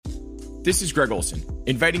This is Greg Olson,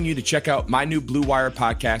 inviting you to check out my new Blue Wire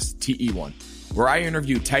podcast, TE1, where I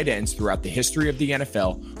interview tight ends throughout the history of the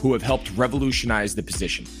NFL who have helped revolutionize the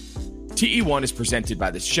position. TE1 is presented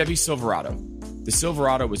by the Chevy Silverado. The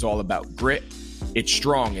Silverado is all about grit. It's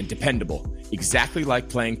strong and dependable, exactly like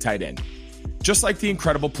playing tight end. Just like the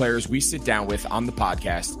incredible players we sit down with on the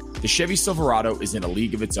podcast, the Chevy Silverado is in a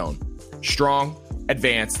league of its own. Strong,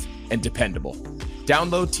 advanced, and dependable.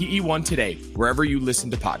 Download TE1 today, wherever you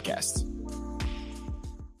listen to podcasts.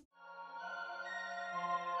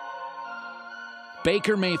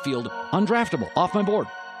 Baker Mayfield, undraftable, off my board.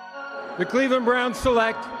 The Cleveland Browns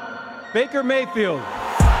select Baker Mayfield. What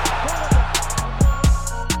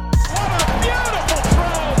a beautiful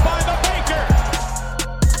throw by the Baker!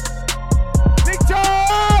 Big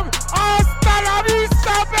Tom! Hasta la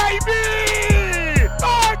vista, baby!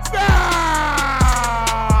 Touchdown!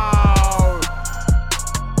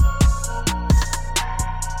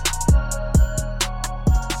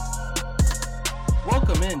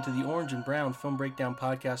 Welcome into the Orange and Brown Film Breakdown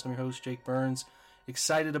Podcast. I'm your host, Jake Burns.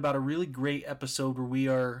 Excited about a really great episode where we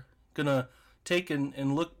are going to take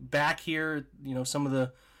and look back here, some of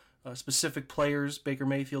the specific players, Baker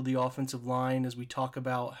Mayfield, the offensive line, as we talk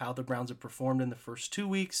about how the Browns have performed in the first 2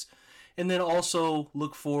 weeks, and then also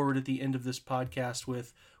look forward at the end of this podcast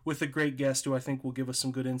with a great guest who I think will give us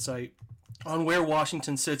some good insight on where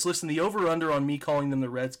Washington sits. Listen, the over-under on me calling them the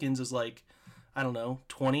Redskins is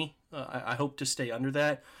 20. I hope to stay under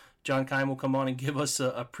that. John Keim will come on and give us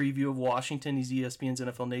a preview of Washington. He's ESPN's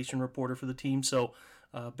NFL Nation reporter for the team, so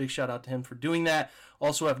big shout out to him for doing that.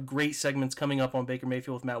 Also have great segments coming up on Baker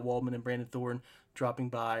Mayfield with Matt Waldman and Brandon Thorn dropping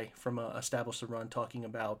by from Establish the Run, talking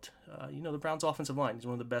about the Browns' offensive line. He's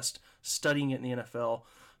one of the best studying it in the NFL,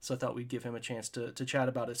 so I thought we'd give him a chance to chat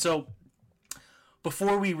about it. So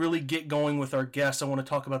before we really get going with our guests, I want to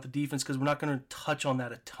talk about the defense because we're not going to touch on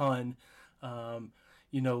that a ton.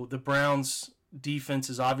 The Browns' defense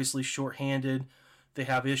is obviously shorthanded. They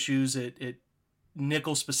have issues at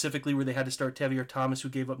nickel specifically where they had to start Tavierre Thomas, who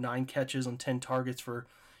gave up 9 catches on 10 targets for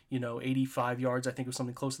 85 yards. I think it was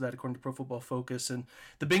something close to that according to Pro Football Focus. And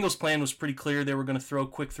the Bengals' plan was pretty clear. They were going to throw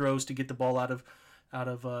quick throws to get the ball out of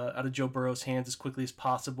Joe Burrow's hands as quickly as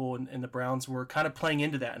possible, and the Browns were kind of playing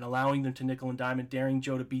into that and allowing them to nickel and dime and daring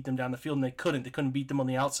Joe to beat them down the field, and they couldn't beat them on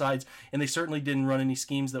the outsides, and they certainly didn't run any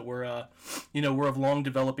schemes that were of long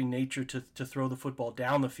developing nature to throw the football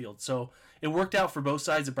down the field. So it worked out for both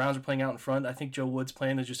sides. The Browns are playing out in front. I think Joe Wood's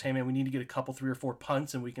plan is just, hey man, we need to get a couple 3 or 4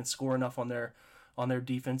 punts and we can score enough on their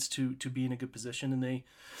defense to be in a good position, and they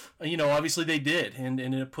obviously they did, and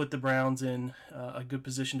it put the Browns in a good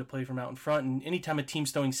position to play from out in front. And anytime a team's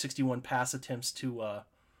throwing 61 pass attempts to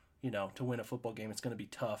win a football game, it's going to be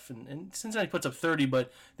tough. And Cincinnati puts up 30,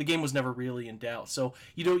 but the game was never really in doubt. So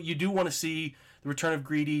you do want to see the return of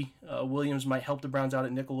Greedy. Williams might help the Browns out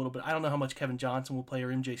at nickel a little bit. I don't know how much Kevin Johnson will play or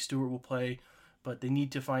MJ Stewart will play, but they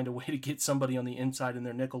need to find a way to get somebody on the inside in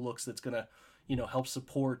their nickel looks that's going to help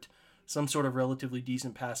support some sort of relatively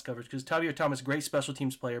decent pass coverage, because Tavierre Thomas, great special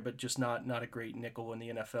teams player, but just not a great nickel in the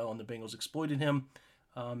NFL, and the Bengals exploited him.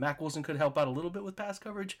 Mack Wilson could help out a little bit with pass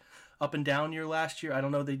coverage up and down year last year. I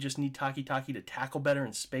don't know, they just need Taki to tackle better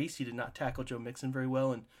in space. He did not tackle Joe Mixon very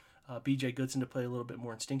well, and B.J. Goodson to play a little bit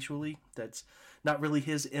more instinctually. That's not really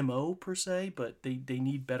his M.O. per se, but they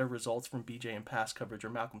need better results from B.J. in pass coverage, or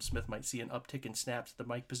Malcolm Smith might see an uptick in snaps at the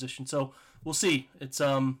Mike position. So we'll see.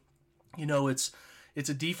 It's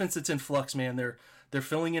a defense that's in flux, man. They're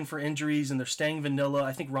filling in for injuries and they're staying vanilla.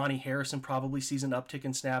 I think Ronnie Harrison probably sees an uptick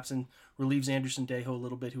in snaps and relieves Anderson Dejo a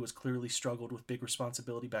little bit, who has clearly struggled with big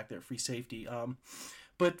responsibility back there at free safety.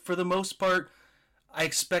 But for the most part, I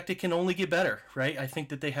expect it can only get better, right? I think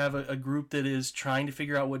that they have a group that is trying to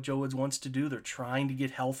figure out what Joe Woods wants to do. They're trying to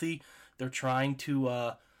get healthy. They're trying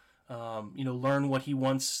to learn what he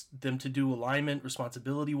wants them to do alignment,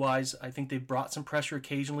 responsibility-wise. I think they've brought some pressure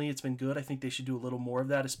occasionally. It's been good. I think they should do a little more of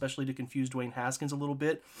that, especially to confuse Dwayne Haskins a little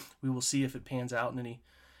bit. We will see if it pans out in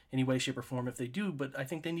any way, shape, or form if they do, but I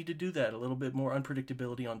think they need to do that. A little bit more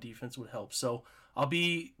unpredictability on defense would help. So I'll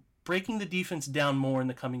be breaking the defense down more in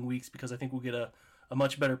the coming weeks, because I think we'll get a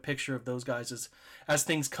much better picture of those guys as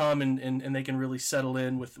things come and they can really settle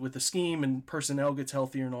in with the scheme and personnel gets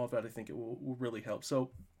healthier and all of that. I think it will really help.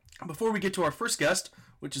 So before we get to our first guest,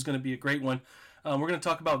 which is going to be a great one, we're going to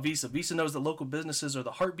talk about Visa. Visa knows that local businesses are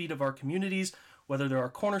the heartbeat of our communities. Whether they're our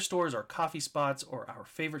corner stores, our coffee spots, or our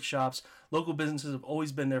favorite shops, local businesses have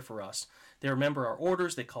always been there for us. They remember our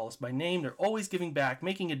orders, they call us by name, they're always giving back,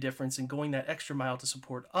 making a difference, and going that extra mile to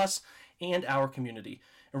support us and our community.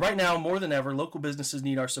 And right now, more than ever, local businesses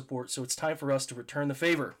need our support, so it's time for us to return the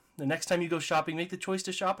favor. The next time you go shopping, make the choice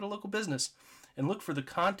to shop at a local business. and look for the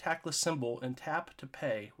contactless symbol and tap to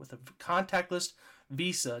pay with a contactless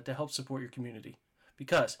Visa to help support your community.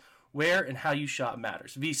 Because where and how you shop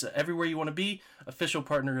matters. Visa, everywhere you want to be, official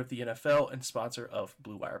partner of the NFL and sponsor of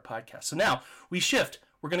Blue Wire Podcast. So now we shift.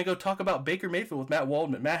 We're going to go talk about Baker Mayfield with Matt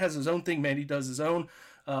Waldman. Matt has his own thing, man. He does his own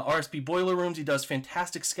RSP boiler rooms. He does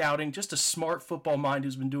fantastic scouting. Just a smart football mind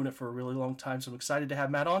who's been doing it for a really long time. So I'm excited to have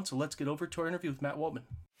Matt on. So let's get over to our interview with Matt Waldman.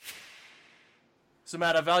 So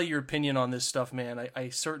Matt, I value your opinion on this stuff, man. I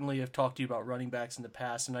certainly have talked to you about running backs in the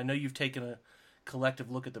past, and I know you've taken a collective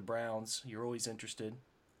look at the Browns. You're always interested,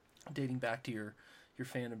 dating back to your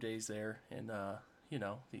fandom days there, and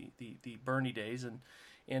the Bernie days,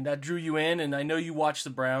 and that drew you in. And I know you watch the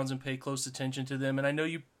Browns and pay close attention to them, and I know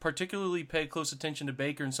you particularly pay close attention to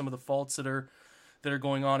Baker and some of the faults that are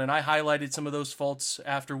going on. And I highlighted some of those faults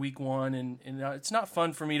after week 1, and it's not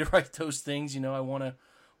fun for me to write those things. I want to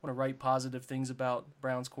write positive things about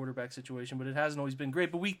Browns quarterback situation, but it hasn't always been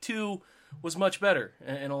great. But week 2 was much better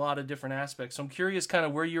in a lot of different aspects. So I'm curious kind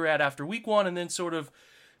of where you're at after week 1, and then sort of,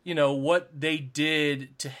 what they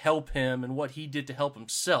did to help him and what he did to help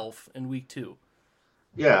himself in week 2.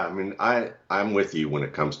 Yeah, I mean, I'm with you when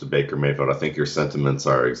it comes to Baker Mayfield. I think your sentiments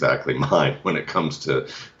are exactly mine when it comes to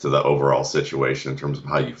the overall situation in terms of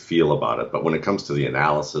how you feel about it. But when it comes to the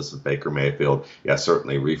analysis of Baker Mayfield, yeah,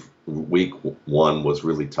 certainly week 1 was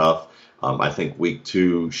really tough. I think week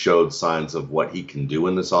 2 showed signs of what he can do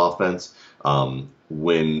in this offense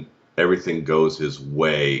when everything goes his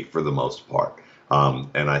way for the most part.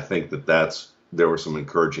 And I think there were some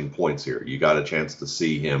encouraging points here. You got a chance to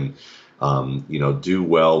see him do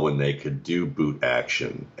well when they could do boot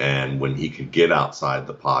action and when he could get outside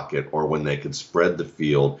the pocket, or when they could spread the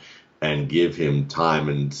field and give him time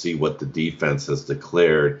and see what the defense has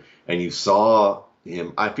declared. And you saw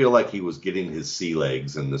him, I feel like he was getting his sea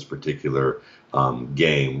legs in this particular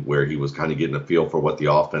game, where he was kind of getting a feel for what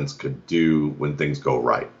the offense could do when things go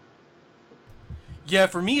right. Yeah,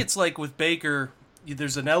 for me, it's like with Baker,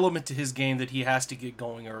 there's an element to his game that he has to get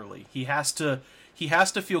going early. He has to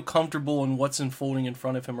feel comfortable in what's unfolding in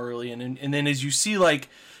front of him early. And then as you see, like,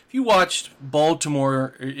 if you watched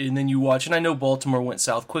Baltimore and then you watch, and I know Baltimore went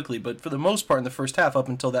south quickly, but for the most part in the first half, up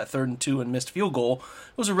until that 3rd and 2 and missed field goal,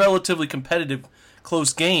 it was a relatively competitive,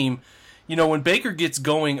 close game. When Baker gets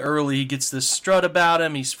going early, he gets this strut about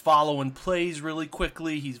him. He's following plays really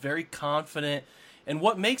quickly. He's very confident. And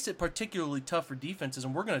what makes it particularly tough for defenses,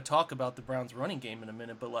 and we're going to talk about the Browns' running game in a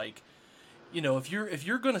minute, but if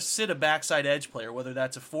you're going to sit a backside edge player, whether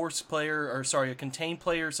that's a contained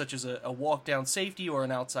player such as a walk down safety or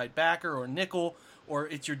an outside backer or a nickel, or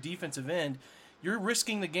it's your defensive end, you're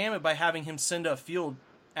risking the gamut by having him send upfield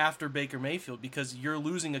after Baker Mayfield, because you're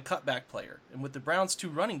losing a cutback player. And with the Browns' 2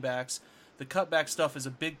 running backs, the cutback stuff is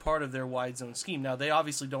a big part of their wide zone scheme. Now, they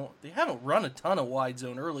haven't run a ton of wide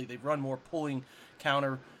zone early. They've run more pulling,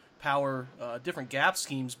 counter, power, different gap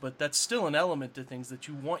schemes, but that's still an element to things that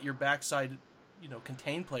you want your backside,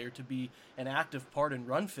 contained player to be an active part in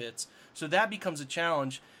run fits. So that becomes a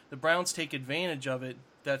challenge. The Browns take advantage of it.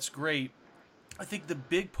 That's great. I think the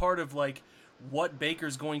big part of what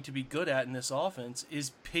Baker's going to be good at in this offense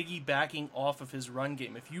is piggybacking off of his run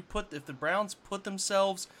game. If the Browns put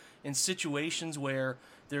themselves in situations where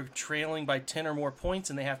they're trailing by 10 or more points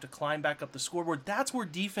and they have to climb back up the scoreboard, that's where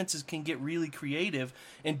defenses can get really creative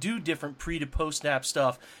and do different pre to post snap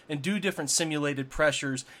stuff and do different simulated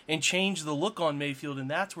pressures and change the look on Mayfield, and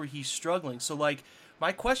that's where he's struggling. So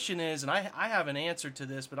my question is, and I have an answer to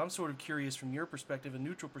this, but I'm sort of curious from your perspective, a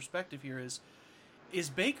neutral perspective here, is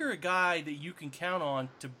Baker a guy that you can count on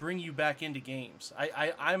to bring you back into games?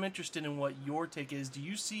 I'm interested in what your take is. Do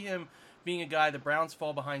you see him being a guy, the Browns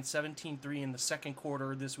fall behind 17-3 in the second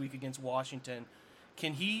quarter this week against Washington?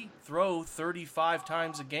 Can he throw 35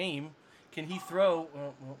 times a game? Can he throw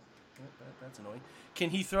that's annoying.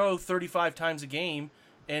 Can he throw 35 times a game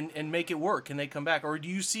and make it work? Can they come back? Or do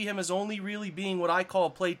you see him as only really being what I call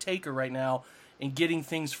a play taker right now and getting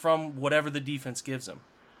things from whatever the defense gives him?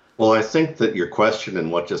 Well, I think that your question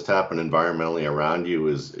and what just happened environmentally around you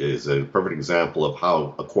is a perfect example of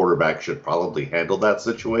how a quarterback should probably handle that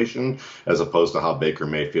situation, as opposed to how Baker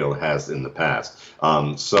Mayfield has in the past.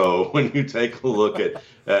 So when you take a look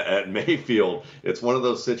at Mayfield, it's one of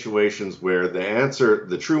those situations where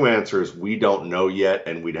the true answer is we don't know yet,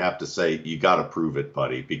 and we'd have to say you got to prove it,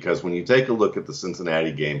 buddy. Because when you take a look at the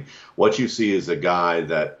Cincinnati game, what you see is a guy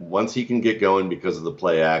that once he can get going because of the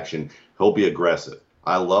play action, he'll be aggressive.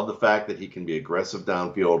 I love the fact that he can be aggressive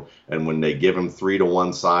downfield, and when they give him 3 to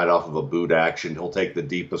 1 side off of a boot action, he'll take the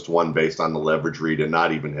deepest one based on the leverage read and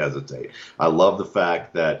not even hesitate. I love the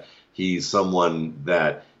fact that he's someone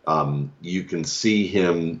that You can see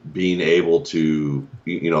him being able to,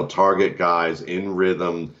 target guys in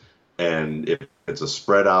rhythm. And if it's a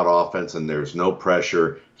spread out offense and there's no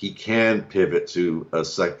pressure, he can pivot to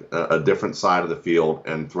a different side of the field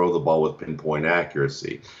and throw the ball with pinpoint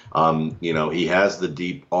accuracy. He has the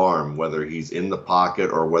deep arm, whether he's in the pocket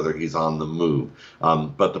or whether he's on the move.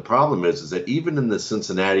 But the problem is that even in the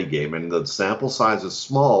Cincinnati game, and the sample size is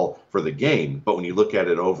small for the game, but when you look at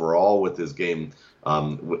it overall with his game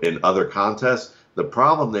in other contests, the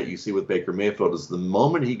problem that you see with Baker Mayfield is the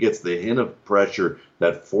moment he gets the hint of pressure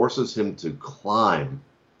that forces him to climb,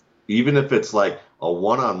 even if it's like a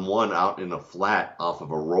one-on-one out in a flat off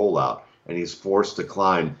of a rollout, and he's forced to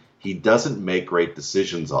climb, he doesn't make great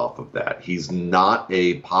decisions off of that. He's not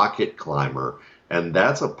a pocket climber, and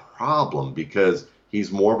that's a problem because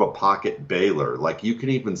he's more of a pocket bailer. Like, you can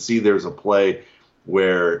even see there's a play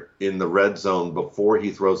where in the red zone before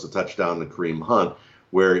he throws the touchdown to Kareem Hunt,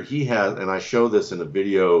 where he has, and I show this in a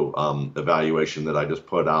video evaluation that I just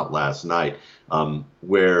put out last night,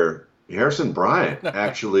 where Harrison Bryant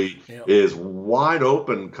actually is wide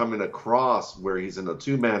open coming across, where he's in a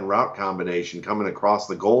two-man route combination coming across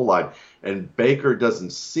the goal line, and Baker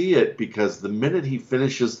doesn't see it because the minute he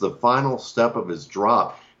finishes the final step of his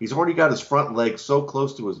drop, he's already got his front leg so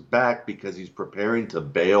close to his back because he's preparing to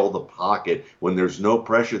bail the pocket when there's no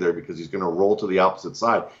pressure there because he's going to roll to the opposite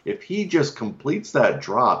side. If he just completes that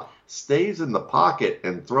drop, stays in the pocket,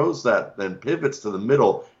 and throws that, then pivots to the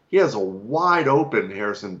middle, he has a wide open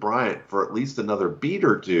Harrison Bryant for at least another beat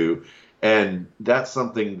or two. And that's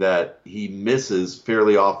something that he misses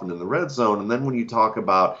fairly often in the red zone. And then when you talk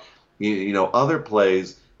about, other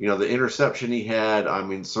plays, the interception he had, I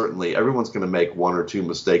mean, certainly everyone's going to make one or two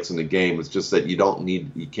mistakes in the game. It's just that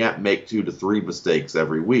you can't make 2 to 3 mistakes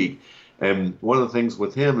every week. And one of the things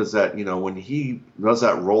with him is that, when he does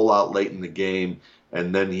that rollout late in the game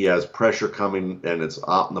and then he has pressure coming and it's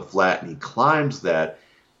out in the flat and he climbs that,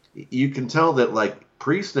 you can tell that, like,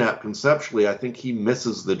 pre-snap conceptually, I think he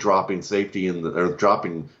misses the dropping safety or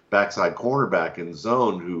dropping backside cornerback in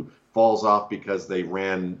zone who falls off because they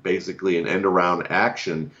ran basically an end-around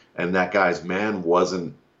action, and that guy's man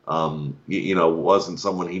wasn't someone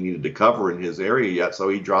he needed to cover in his area yet, so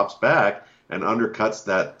he drops back and undercuts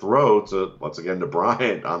that throw to, once again, to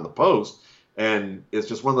Bryant on the post. And it's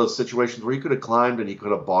just one of those situations where he could have climbed and he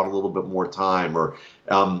could have bought a little bit more time. Or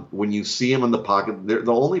when you see him in the pocket,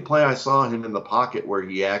 the only play I saw him in the pocket where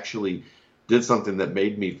he actually did something that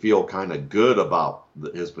made me feel kind of good about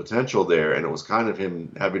his potential there, and it was kind of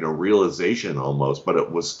him having a realization almost, but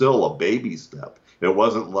it was still a baby step. It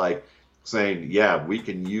wasn't like saying, yeah, we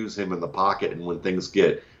can use him in the pocket, and when things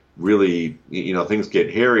get really, things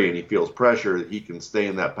get hairy and he feels pressure, he can stay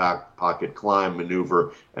in that pocket, climb,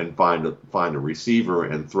 maneuver, and find a receiver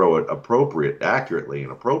and throw it accurately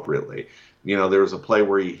and appropriately. There was a play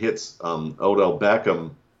where he hits Odell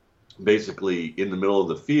Beckham basically in the middle of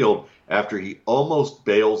the field after he almost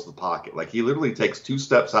bails the pocket. Like, he literally takes 2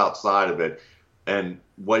 steps outside of it, and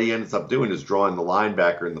what he ends up doing is drawing the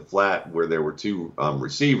linebacker in the flat where there were 2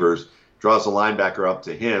 receivers, draws the linebacker up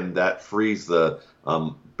to him. That frees the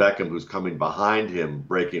Beckham, who's coming behind him,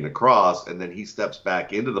 breaking across, and then he steps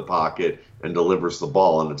back into the pocket and delivers the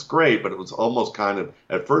ball. And it's great, but it was almost kind of,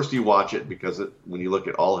 at first you watch it because when you look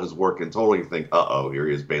at all his work in total, you think, here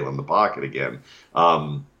he is bailing the pocket again.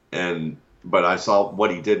 But I saw what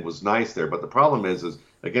he did was nice there. But the problem is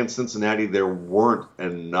against Cincinnati, there weren't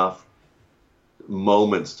enough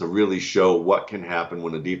moments to really show what can happen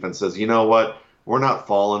when a defense says, you know what, we're not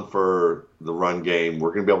falling for the run game. We're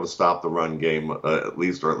going to be able to stop the run game at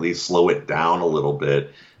least slow it down a little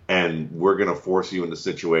bit. And we're going to force you into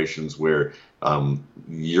situations where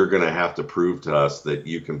you're going to have to prove to us that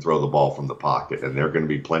you can throw the ball from the pocket. And there are going to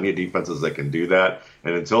be plenty of defenses that can do that.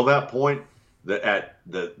 And until that point, at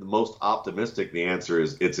the most optimistic, the answer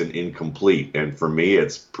is it's an incomplete. And for me,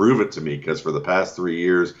 it's prove it to me, because for the past 3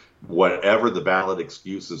 years, whatever the valid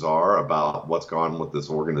excuses are about what's gone with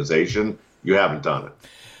this organization, you haven't done it.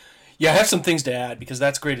 Yeah, I have some things to add because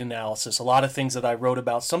that's great analysis. A lot of things that I wrote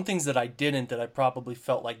about, some things that I didn't, that I probably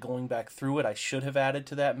felt like going back through it, I should have added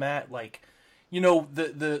to that, Matt. Like,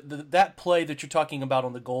 that play that you're talking about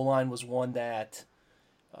on the goal line was one that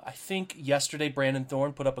I think yesterday Brandon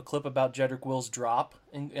Thorn put up a clip about Jedrick Will's drop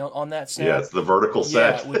on that snap. Yeah, it's the vertical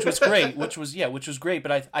set. Yeah, which was great. Which was great.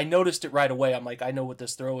 But I noticed it right away. I'm like, I know what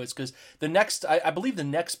this throw is, because the next, I believe the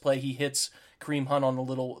next play he hits Kareem Hunt on the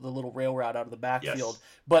little rail route out of the backfield. Yes.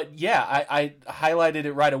 But yeah, I highlighted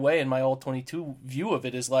it right away in my all 22 view of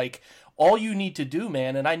it, is like, all you need to do,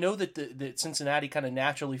 man, and I know that Cincinnati kind of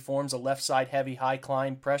naturally forms a left side heavy, high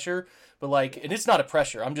climb pressure, but and it's not a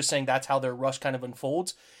pressure. I'm just saying that's how their rush kind of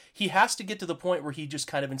unfolds. He has to get to the point where he just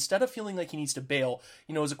kind of, instead of feeling like he needs to bail,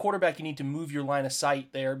 as a quarterback, you need to move your line of sight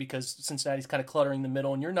there because Cincinnati's kind of cluttering the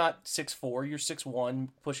middle, and you're not 6'4", you're 6'1",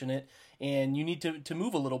 pushing it, and you need to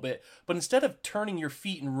move a little bit. But instead of turning your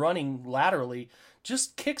feet and running laterally,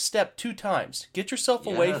 just kick step 2 times. Get yourself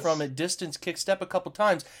away from it, distance, kick step a couple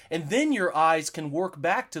times, and then your eyes can work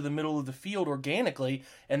back to the middle of the field organically,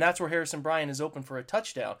 and that's where Harrison Bryant is open for a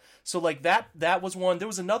touchdown. So that was one. There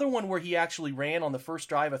was another one where he actually ran on the first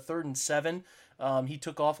drive, a 3rd and 7. He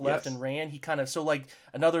took off left and ran. He kind of,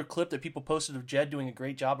 another clip that people posted of Jed doing a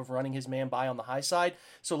great job of running his man by on the high side.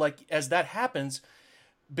 So as that happens,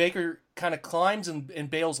 Baker kind of climbs and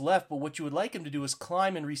bails left, but what you would like him to do is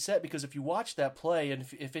climb and reset, because if you watch that play, and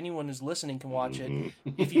if anyone is listening can watch it,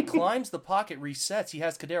 if he climbs the pocket, resets, he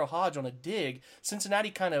has Kadero Hodge on a dig.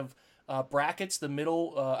 Cincinnati kind of brackets the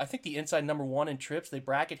middle, I think the inside number 1 in trips, they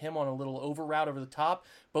bracket him on a little over route over the top.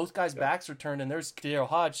 Both guys' backs are turned, and there's Kadero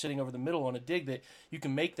Hodge sitting over the middle on a dig that you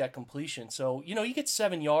can make that completion. So, he gets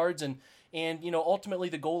 7 yards, and ultimately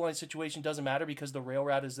the goal line situation doesn't matter because the rail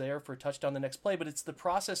route is there for a touchdown the next play, but it's the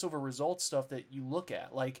process over results stuff that you look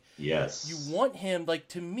at. You want him,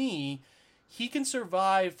 to me, he can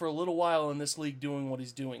survive for a little while in this league doing what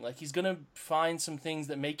he's doing. He's going to find some things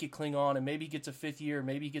that make you cling on, and maybe he gets a 5th year,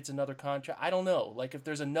 maybe he gets another contract. I don't know. If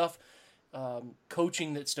there's enough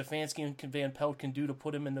coaching that Stefanski and Van Pelt can do to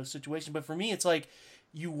put him in those situations. But for me, it's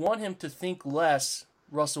you want him to think less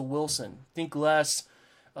Russell Wilson, think less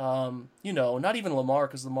not even Lamar,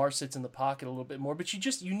 because Lamar sits in the pocket a little bit more, but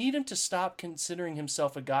you need him to stop considering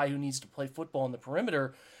himself a guy who needs to play football on the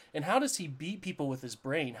perimeter. And how does he beat people with his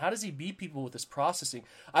brain? How does he beat people with his processing?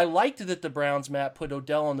 I liked that the Browns, Matt, put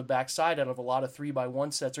Odell on the backside out of a lot of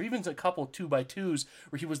 3x1 sets, or even a couple 2x2s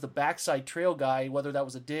where he was the backside trail guy, whether that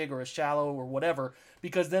was a dig or a shallow or whatever,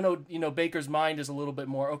 because then, Baker's mind is a little bit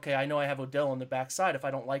more, okay, I know I have Odell on the backside if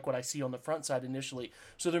I don't like what I see on the front side initially.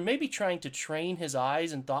 So they're maybe trying to train his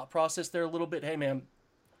eyes and thought process there a little bit. Hey, man,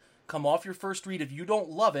 come off your first read. If you don't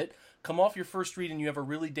love it, come off your first read and you have a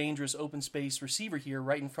really dangerous open space receiver here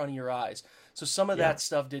right in front of your eyes. So some of that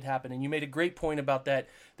stuff did happen. And you made a great point about that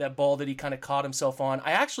ball that he kind of caught himself on.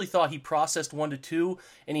 I actually thought he processed 1-2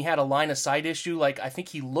 and he had a line of sight issue. I think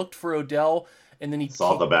he looked for Odell and then he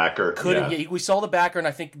saw the backer. We saw the backer, and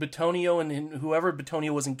I think Bitonio and whoever Bitonio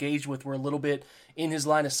was engaged with were a little bit in his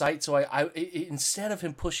line of sight. So I instead of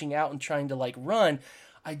him pushing out and trying to run,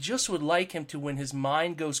 I just would like him to, when his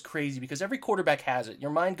mind goes crazy, because every quarterback has it. Your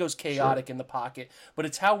mind goes chaotic in the pocket, but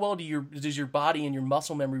it's how well does your body and your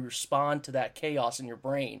muscle memory respond to that chaos in your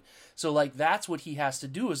brain. So that's what he has to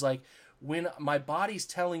do is when my body's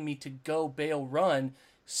telling me to go bail run,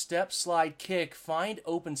 step, slide, kick, find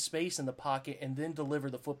open space in the pocket, and then deliver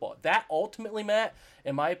the football. That ultimately, Matt,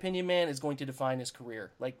 in my opinion, man, is going to define his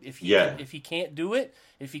career. If he can't do it,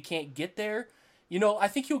 if he can't get there, I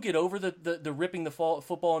think he'll get over the ripping the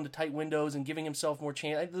football into tight windows and giving himself more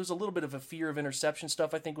chance. There's a little bit of a fear of interception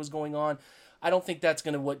stuff I think was going on. I don't think that's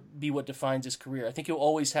going to be what defines his career. I think he'll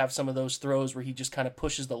always have some of those throws where he just kind of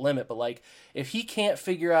pushes the limit. But if he can't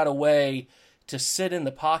figure out a way to sit in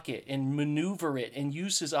the pocket and maneuver it and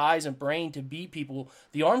use his eyes and brain to beat people,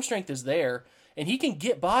 the arm strength is there. And he can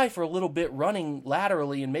get by for a little bit running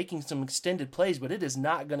laterally and making some extended plays, but it is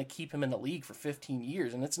not going to keep him in the league for 15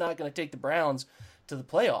 years. And it's not going to take the Browns to the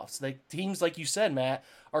playoffs. Teams, like you said, Matt,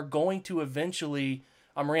 are going to eventually,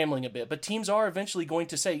 I'm rambling a bit, but teams are eventually going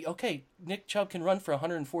to say, okay, Nick Chubb can run for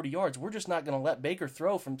 140 yards. We're just not going to let Baker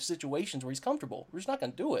throw from situations where he's comfortable. We're just not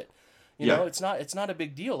going to do it. You know, it's not a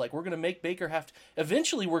big deal. We're going to make Baker have to,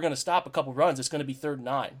 eventually we're going to stop a couple runs. It's going to be 3rd and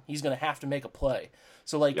 9. He's going to have to make a play.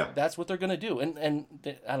 So that's what they're going to do. And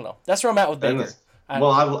I don't know. That's where I'm at with Baker.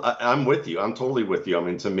 I'm with you. I'm totally with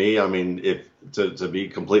you. To me, if to be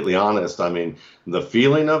completely honest, the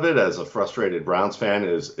feeling of it as a frustrated Browns fan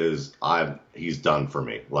is he's done for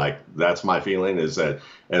me. That's my feeling, is that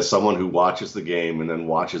as someone who watches the game and then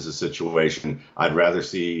watches the situation, I'd rather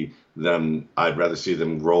see them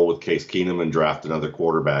roll with Case Keenum and draft another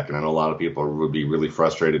quarterback. And I know a lot of people would be really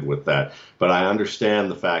frustrated with that. But I understand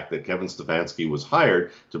the fact that Kevin Stefanski was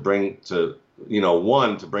hired to bring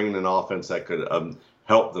in an offense that could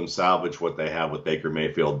help them salvage what they have with Baker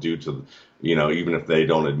Mayfield due to, even if they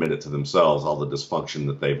don't admit it to themselves, all the dysfunction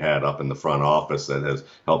that they've had up in the front office that has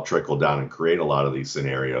helped trickle down and create a lot of these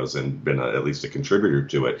scenarios and been at least a contributor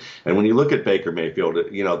to it. And when you look at Baker Mayfield,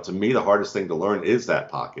 to me, the hardest thing to learn is that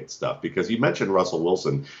pocket stuff, because you mentioned Russell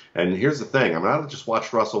Wilson. And here's the thing. I just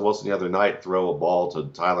watched Russell Wilson the other night throw a ball to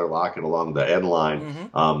Tyler Lockett along the end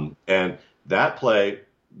line. And that play,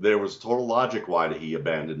 there was total logic why he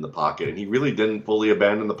abandoned the pocket, and he really didn't fully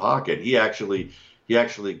abandon the pocket. He actually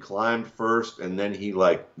climbed first, and then he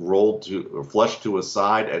rolled or flushed to his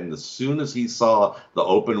side, and as soon as he saw the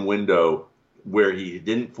open window where he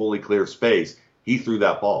didn't fully clear space, he threw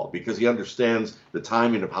that ball, because he understands the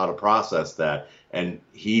timing of how to process that, and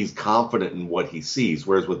he's confident in what he sees.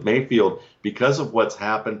 Whereas with Mayfield, because of what's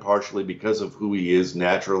happened, partially because of who he is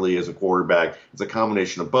naturally as a quarterback, it's a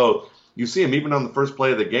combination of both. You see him even on the first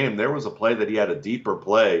play of the game. There was a play that he had a deeper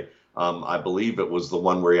play. I believe it was the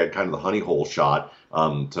one where he had kind of the honey hole shot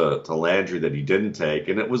to Landry that he didn't take.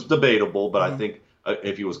 And it was debatable, but I think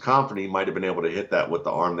if he was confident, he might have been able to hit that with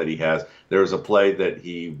the arm that he has. There was a play that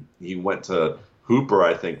he went to Hooper,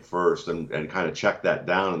 I think, first and kind of checked that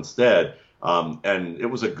down instead. And it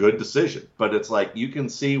was a good decision. But it's you can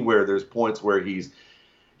see where there's points where he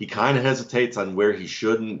kind of hesitates on where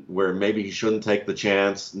maybe he shouldn't take the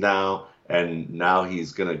chance now, and now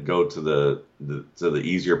he's going to go to the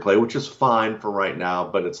easier play, which is fine for right now,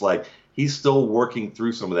 but it's he's still working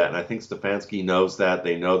through some of that, and I think Stefanski knows that.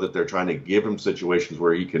 They know that they're trying to give him situations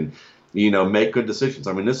where he can, make good decisions.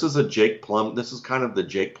 I mean, this is kind of the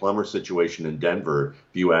Jake Plummer situation in Denver,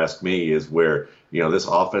 if you ask me, is where, this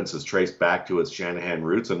offense is traced back to its Shanahan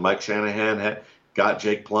roots, and Mike Shanahan got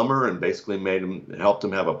Jake Plummer and basically helped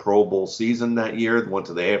him have a Pro Bowl season that year, went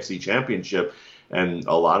to the AFC Championship, and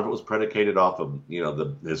a lot of it was predicated off of,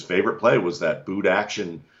 his favorite play was that boot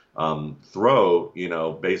action throw,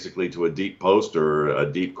 basically to a deep post or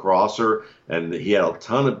a deep crosser, and he had a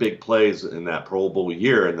ton of big plays in that Pro Bowl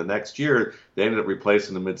year, and the next year they ended up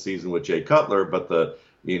replacing the midseason with Jay Cutler, but the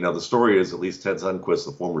story is, at least Ted Sundquist,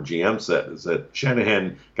 the former GM, said, is that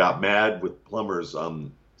Shanahan got mad with Plummer's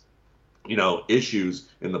issues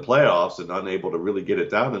in the playoffs and unable to really get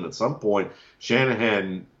it down. And at some point,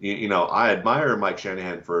 Shanahan, I admire Mike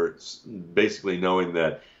Shanahan for basically knowing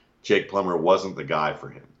that Jake Plummer wasn't the guy for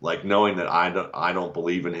him. Knowing that I don't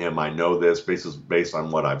believe in him. I know this based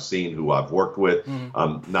on what I've seen, who I've worked with.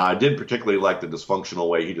 Now, I did particularly like the dysfunctional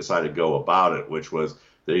way he decided to go about it, which was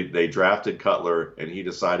they drafted Cutler, and he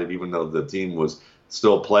decided, even though the team was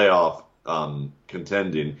still playoff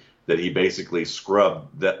contending, that he basically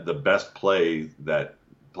scrubbed the best play that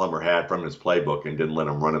Plummer had from his playbook and didn't let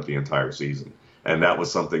him run it the entire season. And that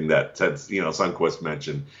was something that Ted, Sundquist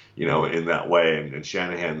mentioned, in that way. And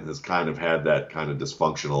Shanahan has kind of had that kind of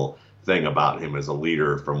dysfunctional thing about him as a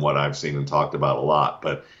leader, from what I've seen and talked about a lot.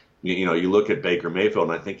 But, you look at Baker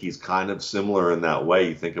Mayfield, and I think he's kind of similar in that way.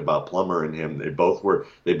 You think about Plummer and him. They both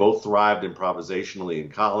thrived improvisationally in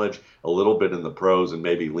college, a little bit in the pros, and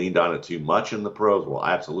maybe leaned on it too much in the pros. Well,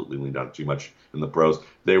 absolutely leaned on it too much in the pros.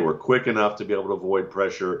 They were quick enough to be able to avoid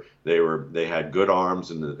pressure. They had good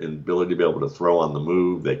arms and the ability to be able to throw on the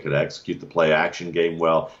move. They could execute the play action game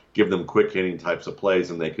well, give them quick hitting types of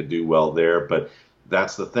plays, and they could do well there. But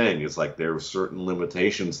that's the thing, is there were certain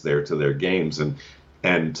limitations there to their games.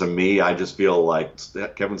 And to me, I just feel like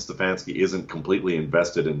Kevin Stefanski isn't completely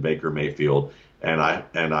invested in Baker Mayfield, and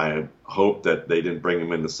I hope that they didn't bring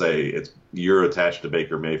him in to say you're attached to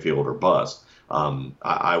Baker Mayfield or bust.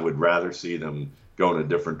 I would rather see them go in a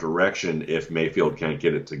different direction if Mayfield can't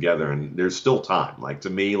get it together, and there's still time. To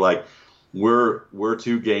me, we're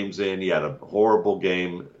 2 games in. He had a horrible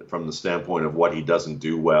game from the standpoint of what he doesn't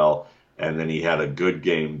do well, and then he had a good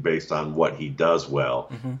game based on what he does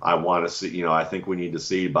well. I want to see, I think we need to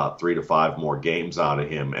see about 3 to 5 more games out of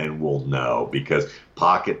him, and we'll know, because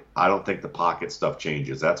I don't think the pocket stuff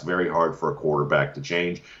changes. That's very hard for a quarterback to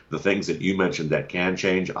change. The things that you mentioned that can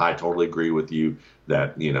change, I totally agree with you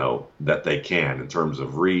that, that they can, in terms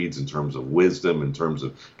of reads, in terms of wisdom, in terms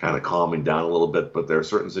of kind of calming down a little bit. But there are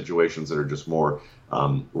certain situations that are just more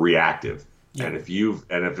reactive. Yeah. And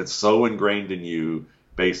if it's so ingrained in you,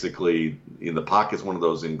 basically, the pocket's one of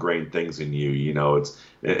those ingrained things in you. It's,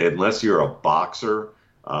 unless you're a boxer,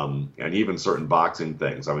 and even certain boxing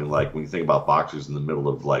things. I mean, when you think about boxers in the middle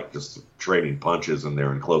of just trading punches and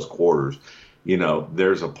they're in close quarters,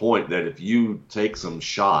 there's a point that if you take some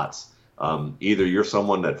shots, either you're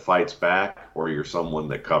someone that fights back or you're someone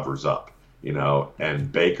that covers up.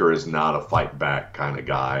 And Baker is not a fight back kind of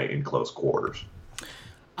guy in close quarters.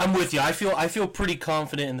 I'm with you. I feel pretty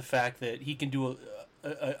confident in the fact that he can do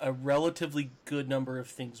a relatively good number of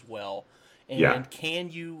things well, And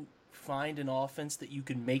can you find an offense that you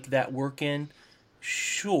can make that work in?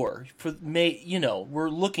 Sure. We're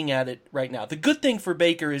looking at it right now. The good thing for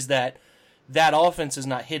Baker is that offense is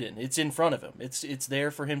not hidden. It's in front of him. It's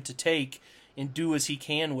there for him to take and do as he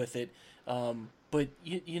can with it. But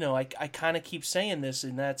I kind of keep saying this,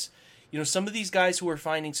 and that's, some of these guys who are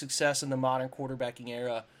finding success in the modern quarterbacking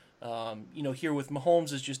era, here with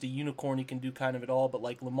Mahomes is just a unicorn. He can do kind of it all, but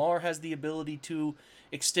like Lamar has the ability to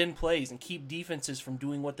extend plays and keep defenses from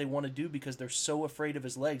doing what they want to do because they're so afraid of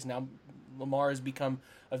his legs. Now Lamar has become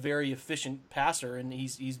a very efficient passer, and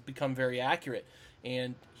he's become very accurate,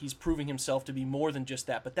 and he's proving himself to be more than just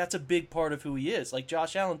that. But that's a big part of who he is. Like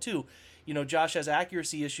Josh Allen too. Josh has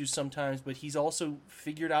accuracy issues sometimes, but he's also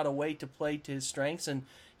figured out a way to play to his strengths, and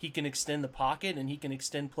he can extend the pocket and he can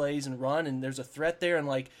extend plays and run, and there's a threat there. And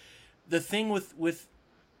like the thing with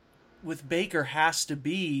Baker has to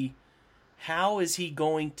be, how is he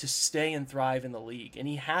going to stay and thrive in the league? And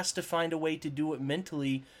he has to find a way to do it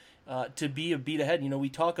mentally, to be a beat ahead. We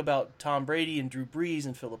talk about Tom Brady and Drew Brees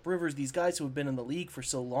and Phillip Rivers, these guys who have been in the league for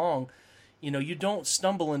so long. You don't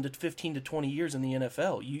stumble into 15 to 20 years in the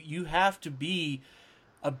NFL. You have to be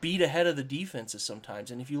a beat ahead of the defenses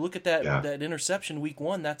sometimes. And if you look at that interception week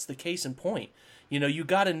 1, that's the case in point. You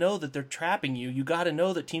got to know that they're trapping you. You got to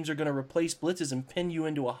know that teams are going to replace blitzes and pin you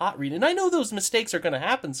into a hot read. And I know those mistakes are going to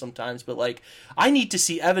happen sometimes, but like I need to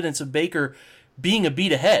see evidence of Baker being a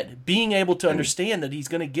beat ahead, being able to understand that he's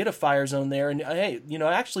going to get a fire zone there. And hey,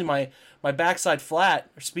 actually my backside flat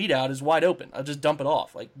or speed out is wide open. I'll just dump it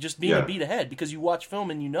off. Like just being a beat ahead, because you watch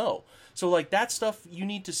film and So like that stuff you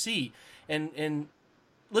need to see. And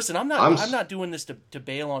listen, I'm not doing this to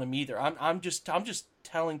bail on him either. I'm just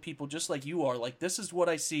telling people, just like you are, like this is what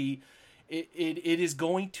I see. It is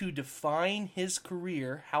going to define his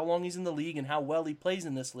career, how long he's in the league and how well he plays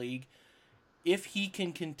in this league. If he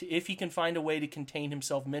can find a way to contain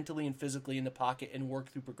himself mentally and physically in the pocket and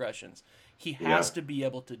work through progressions, he has to be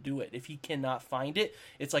able to do it. If he cannot find it,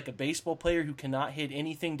 it's like a baseball player who cannot hit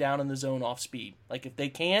anything down in the zone off speed. Like if they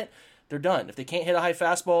can't, they're done. If they can't hit a high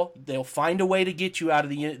fastball, they'll find a way to get you out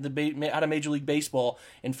of out of Major League Baseball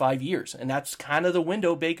in 5 years, and that's kind of the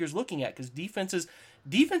window Baker's looking at, because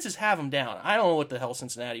defenses have him down. I don't know what the hell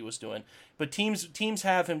Cincinnati was doing, but teams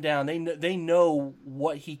have him down. They know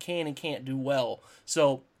what he can and can't do well.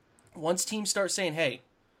 So once teams start saying, "Hey,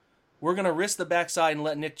 we're going to risk the backside and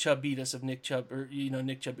let Nick Chubb beat us," Nick Chubb,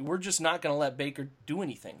 we're just not going to let Baker do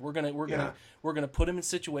anything. We're going to put him in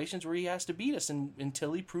situations where he has to beat us, and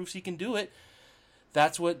until he proves he can do it,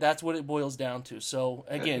 that's what it boils down to. So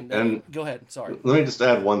again, go ahead. Sorry. Let me just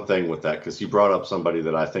add one thing with that, because you brought up somebody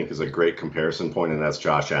that I think is a great comparison point, and that's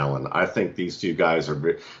Josh Allen. I think these two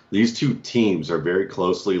teams are very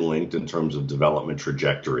closely linked in terms of development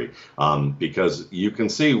trajectory, because you can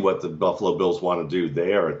see what the Buffalo Bills want to do.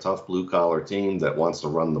 They are a tough blue collar team that wants to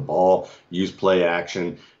run the ball, use play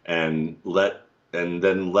action, and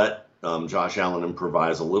then let Josh Allen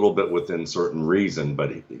improvise a little bit within certain reason, but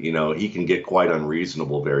he can get quite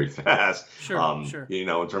unreasonable very fast. Sure.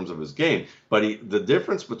 In terms of his game. But the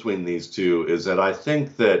difference between these two is that I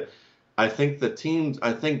think the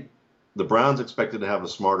Browns expected to have a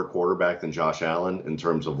smarter quarterback than Josh Allen, in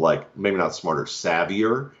terms of, like, maybe not smarter,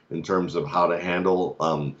 savvier in terms of how to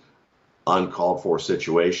handle uncalled for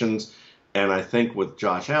situations. And I think with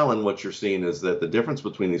Josh Allen, what you're seeing is that the difference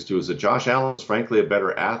between these two is that Josh Allen is frankly a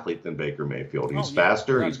better athlete than Baker Mayfield. He's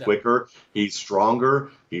faster, he's quicker, he's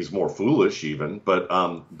stronger, he's more foolish even, but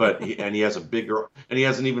he has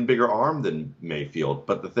an even bigger arm than Mayfield.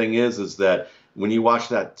 But the thing is that when you watch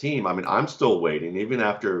that team, I mean, I'm still waiting, even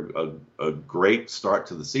after a great start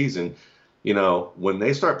to the season, when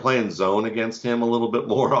they start playing zone against him a little bit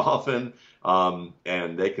more often,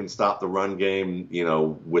 and they can stop the run game,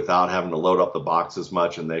 without having to load up the box as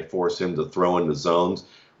much, and they force him to throw into zones,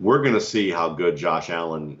 we're going to see how good Josh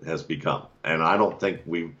Allen has become. And I think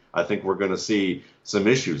we're going to see some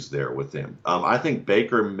issues there with him. I think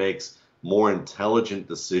Baker makes more intelligent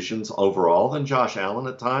decisions overall than Josh Allen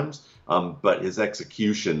at times, but his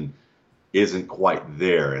execution isn't quite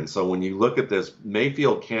there. And so when you look at this,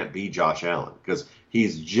 Mayfield can't be Josh Allen, because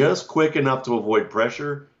he's just quick enough to avoid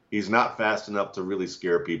pressure. He's not fast enough to really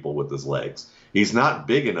scare people with his legs. He's not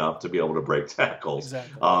big enough to be able to break tackles.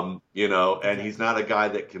 Exactly. And he's not a guy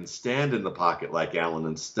that can stand in the pocket like Allen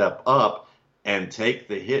and step up and take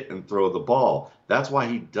the hit and throw the ball. That's why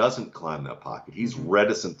he doesn't climb that pocket. He's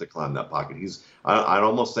reticent to climb that pocket. I'd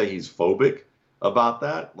almost say he's phobic about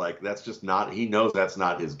that. Like, that's just not, he knows that's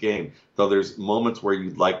not his game. Though there's moments where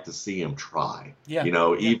you'd like to see him try,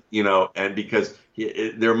 and because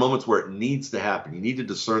there are moments where it needs to happen. You need to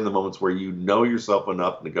discern the moments where you know yourself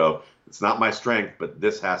enough to go, It's not my strength, but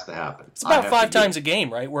this has to happen. It's about 5 times a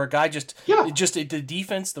game, right? Where a guy just the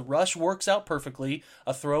defense, the rush works out perfectly.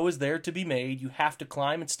 A throw is there to be made. You have to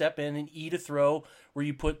climb and step in and eat a throw where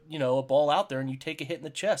you put, a ball out there and you take a hit in the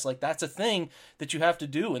chest. Like, that's a thing that you have to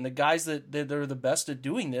do. And the guys that are the best at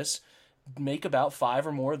doing this make about 5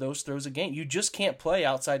 or more of those throws a game. You just can't play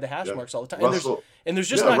outside the hash marks all the time. And there's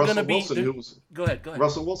just not going to be. Go ahead.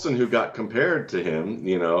 Russell Wilson, who got compared to him,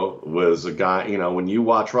 was a guy. When you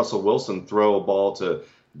watch Russell Wilson throw a ball to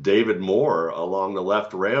David Moore along the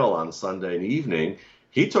left rail on Sunday evening,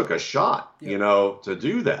 he took a shot, to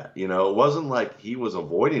do that. It wasn't like he was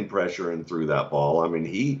avoiding pressure and threw that ball. I mean,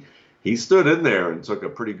 he stood in there and took a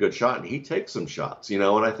pretty good shot, and he takes some shots. And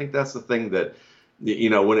I think that's the thing that.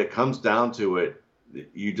 When it comes down to it,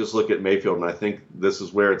 you just look at Mayfield, and I think this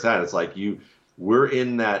is where it's at. It's like we're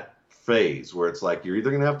in that phase where it's like you're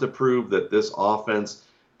either going to have to prove that this offense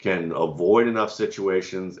can avoid enough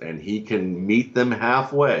situations and he can meet them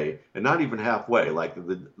halfway, and not even halfway. Like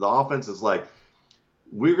the offense is like,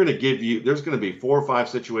 we're going to give you, there's going to be 4 or 5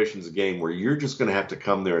 situations a game where you're just going to have to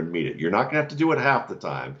come there and meet it. You're not going to have to do it half the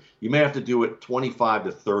time. You may have to do it 25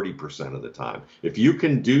 to 30% of the time. If you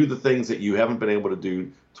can do the things that you haven't been able to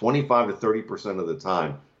do 25 to 30% of the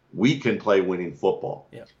time, we can play winning football.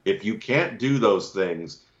 Yeah. If you can't do those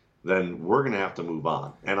things, then we're going to have to move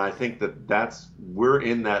on. And I think we're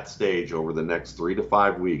in that stage over the next 3 to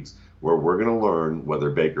 5 weeks where we're going to learn whether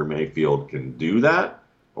Baker Mayfield can do that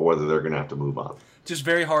or whether they're going to have to move on. Just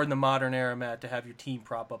very hard in the modern era, Matt, to have your team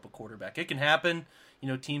prop up a quarterback. It can happen.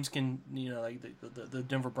 Teams can, like the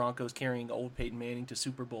Denver Broncos carrying old Peyton Manning to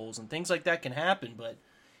Super Bowls and things like that can happen, but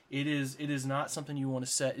it is not something you want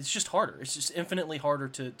to set. It's just harder. It's just infinitely harder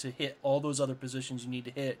to hit all those other positions you need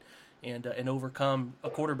to hit and overcome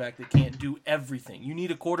a quarterback that can't do everything. You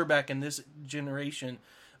need a quarterback in this generation,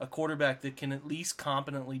 a quarterback that can at least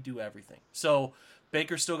competently do everything. So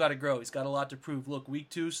Baker's still got to grow. He's got a lot to prove. Look, week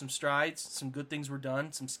 2, some strides, some good things were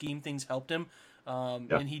done, some scheme things helped him,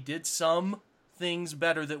 and he did some things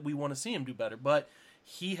better that we want to see him do better. But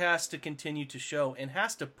he has to continue to show and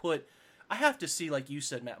has to put, I have to see, like you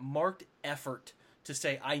said, Matt, marked effort to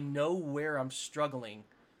say, I know where I'm struggling.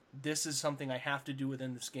 This is something I have to do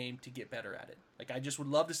within this game to get better at it. Like, I just would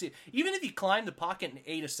love to see it. Even if he climbed the pocket and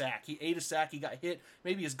ate a sack, he got hit,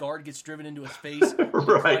 maybe his guard gets driven into his face.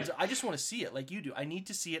 Right. I just want to see it like you do. I need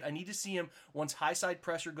to see it. I need to see him, once high side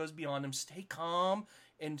pressure goes beyond him, stay calm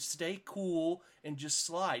and stay cool and just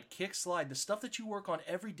slide, kick, slide. The stuff that you work on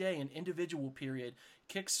every day in individual period,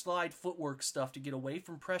 kick, slide, footwork stuff to get away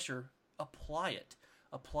from pressure, apply it.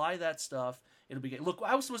 Apply that stuff. It'll be good. Look,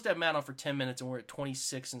 I was supposed to have Matt on for 10 minutes, and we're at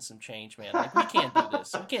 26 and some change, man. Like, we can't do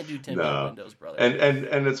this. We can't do 10-minute windows, brother.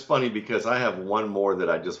 And it's funny because I have one more that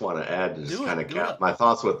I just want to add to just kind of cap my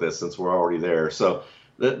thoughts with this since we're already there. So,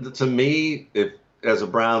 to me, as a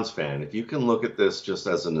Browns fan, if you can look at this just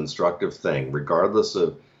as an instructive thing, regardless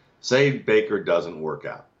of, say, Baker doesn't work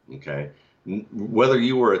out, okay? Whether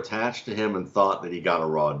you were attached to him and thought that he got a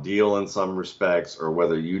raw deal in some respects, or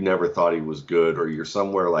whether you never thought he was good, or you're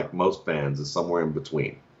somewhere like most fans is somewhere in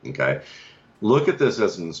between, okay? Look at this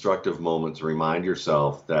as an instructive moment to remind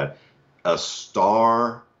yourself that a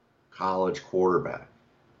star college quarterback,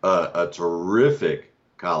 a terrific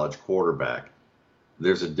college quarterback,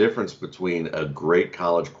 there's a difference between a great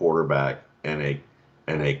college quarterback and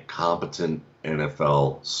a competent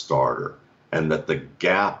NFL starter, and that the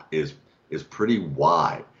gap is pretty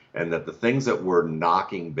wide, and that the things that we're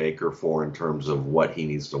knocking Baker for in terms of what he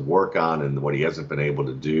needs to work on and what he hasn't been able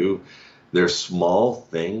to do, they're small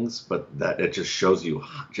things, but that it just shows you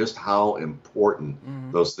just how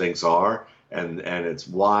important those things are. And it's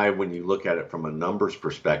why when you look at it from a numbers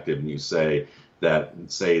perspective and you say that,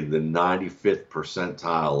 say, the 95th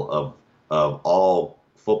percentile of all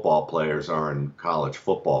football players are in college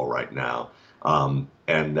football right now,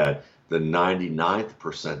 and that the 99th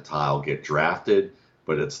percentile get drafted,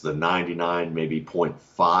 but it's the 99 maybe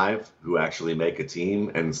 0.5 who actually make a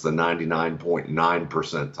team, and it's the 99.9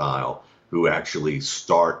 percentile who actually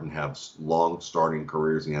start and have long starting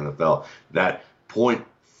careers in the NFL. That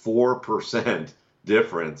 0.4%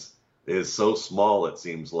 difference is so small, it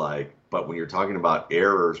seems like, but when you're talking about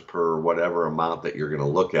errors per whatever amount that you're going to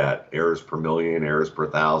look at, errors per million, errors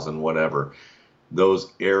per thousand, whatever,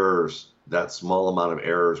 those errors, that small amount of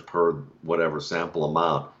errors per whatever sample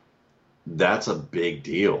amount, that's a big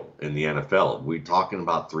deal in the NFL. We're talking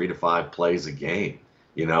about 3 to 5 plays a game.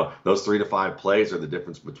 Those 3 to 5 plays are the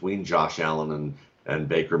difference between Josh Allen and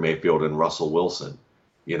Baker Mayfield and Russell Wilson.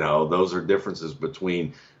 Those are differences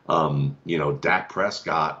between, Dak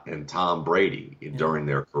Prescott and Tom Brady during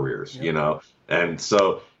their careers, And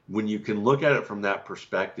so when you can look at it from that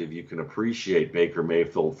perspective, you can appreciate Baker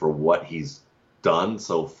Mayfield for what he's done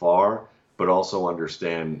so far, but also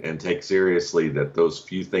understand and take seriously that those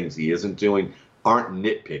few things he isn't doing aren't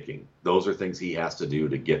nitpicking. Those are things he has to do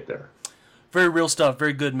to get there. Very real stuff.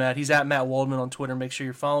 Very good, Matt. He's at Matt Waldman on Twitter. Make sure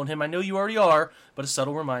you're following him. I know you already are, but a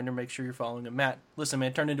subtle reminder, make sure you're following him. Matt, listen,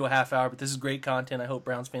 man, turned into a half hour, but this is great content. I hope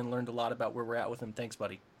Browns fan learned a lot about where we're at with him. Thanks,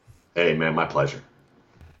 buddy. Hey, man, my pleasure.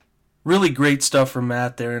 Really great stuff from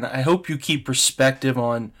Matt there, and I hope you keep perspective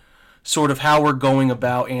on sort of how we're going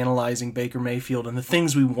about analyzing Baker Mayfield and the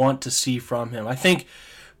things we want to see from him. I think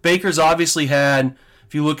Baker's obviously had,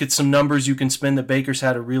 if you look at some numbers you can spin, that Baker's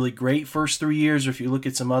had a really great first 3 years, or if you look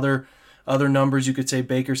at some other numbers, you could say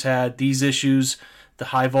Baker's had these issues, the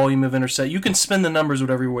high volume of intercept. You can spin the numbers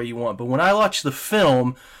whatever way you want, but when I watch the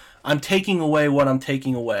film, I'm taking away what I'm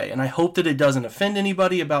taking away, and I hope that it doesn't offend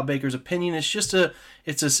anybody about Baker's opinion. It's just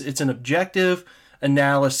it's an objective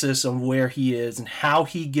analysis of where he is and how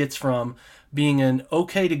he gets from being an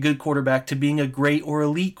okay to good quarterback to being a great or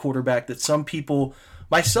elite quarterback that some people,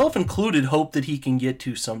 myself included, hope that he can get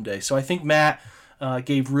to someday. So I think Matt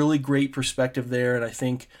gave really great perspective there, and I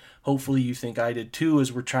think hopefully you think I did too,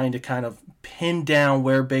 as we're trying to kind of pin down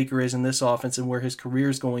where Baker is in this offense and where his career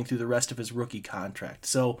is going through the rest of his rookie contract.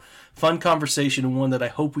 So fun conversation, and one that I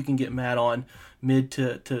hope we can get Matt on mid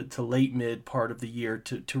to late mid part of the year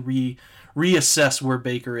to reassess where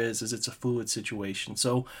Baker is, as it's a fluid situation.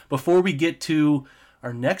 So before we get to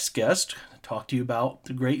our next guest, talk to you about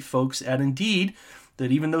the great folks at Indeed,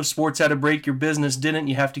 that even though sports had a break, your business didn't.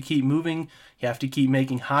 You have to keep moving, you have to keep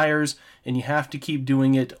making hires, and you have to keep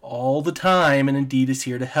doing it all the time, and Indeed is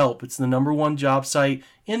here to help. It's the #1 job site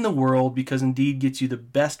in the world because Indeed gets you the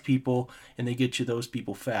best people, and they get you those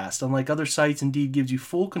people fast. Unlike other sites, Indeed gives you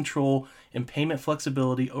full control and payment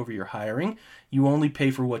flexibility over your hiring. You only pay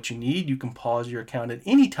for what you need. You can pause your account at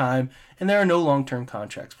any time, and there are no long-term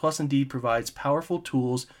contracts. Plus, Indeed provides powerful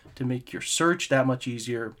tools to make your search that much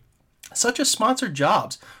easier, such as sponsored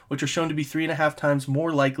jobs, which are shown to be 3.5 times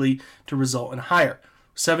more likely to result in a hire.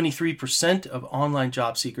 73% of online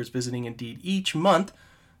job seekers visiting Indeed each month.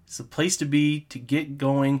 It's the place to be to get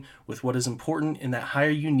going with what is important in that hire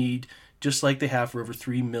you need, just like they have for over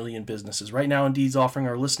 3 million businesses. Right now, Indeed's offering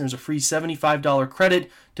our listeners a free $75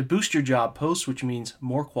 credit to boost your job posts, which means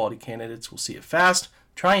more quality candidates will see it fast.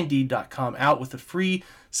 Try Indeed.com out with a free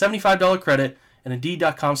 $75 credit and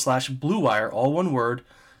Indeed.com/BlueWire, all one word.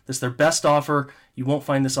 This is their best offer. You won't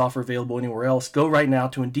find this offer available anywhere else. Go right now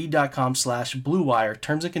to Indeed.com/BlueWire.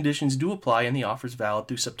 Terms and conditions do apply, and the offer is valid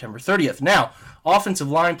through September 30th. Now, offensive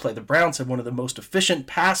line play. The Browns have one of the most efficient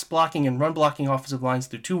pass blocking and run blocking offensive lines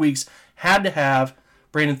through 2 weeks. Had to have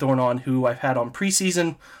Brandon Thorn on, who I've had on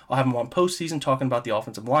preseason. I'll have him on postseason talking about the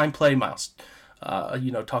offensive line play. Miles,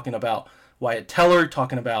 talking about Wyatt Teller,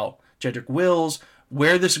 talking about Jedrick Wills,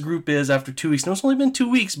 where this group is after 2 weeks. No, it's only been 2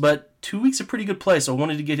 weeks, but 2 weeks is a pretty good play, so I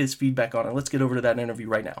wanted to get his feedback on it. Let's get over to that interview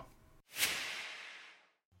right now.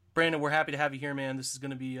 Brandon, we're happy to have you here, man. This is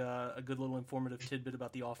going to be a good little informative tidbit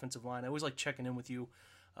about the offensive line. I always like checking in with you.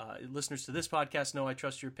 Listeners to this podcast know I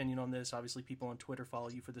trust your opinion on this. Obviously, people on Twitter follow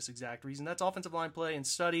you for this exact reason. That's offensive line play and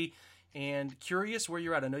study, and curious where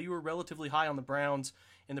you're at. I know you were relatively high on the Browns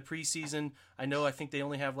in the preseason. I think they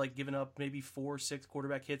only have given up maybe 4 or 6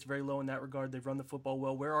 quarterback hits, very low in that regard. They've run the football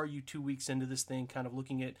well. Where are you 2 weeks into this thing, kind of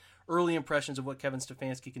looking at early impressions of what Kevin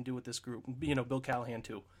Stefanski can do with this group? Bill Callahan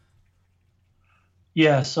too.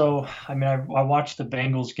 Yeah, so I watched the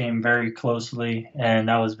Bengals game very closely, and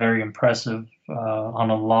that was very impressive on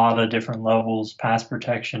a lot of different levels, pass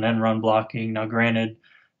protection and run blocking. Now, granted,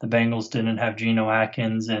 the Bengals didn't have Geno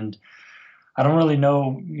Atkins, and I don't really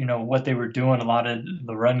know, what they were doing. A lot of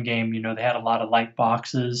the run game, they had a lot of light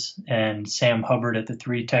boxes and Sam Hubbard at the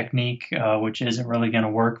 3 technique, which isn't really going to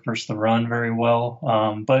work versus the run very well.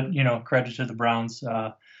 But credit to the Browns,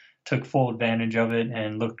 took full advantage of it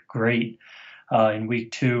and looked great in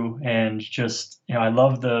week 2. And just, I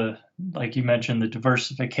love like you mentioned, the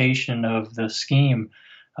diversification of the scheme,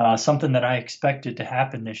 something that I expected to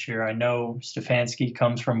happen this year. I know Stefanski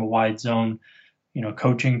comes from a wide zone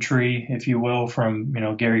coaching tree, if you will, from,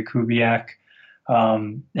 Gary Kubiak. But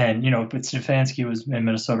Stefanski was in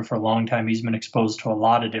Minnesota for a long time. He's been exposed to a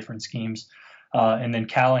lot of different schemes. And then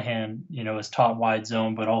Callahan, has taught wide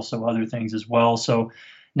zone, but also other things as well. So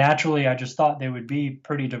naturally, I just thought they would be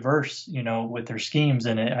pretty diverse, with their schemes.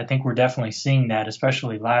 And I think we're definitely seeing that,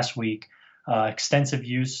 especially last week. Extensive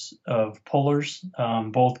use of pullers,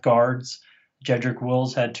 both guards. Jedrick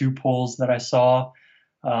Wills had 2 pulls that I saw.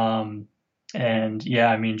 And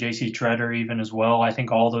yeah, JC Treader even as well. I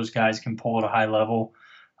think all those guys can pull at a high level.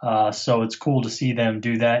 So it's cool to see them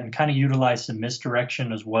do that and kind of utilize some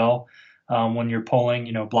misdirection as well. When you're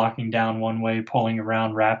pulling, blocking down one way, pulling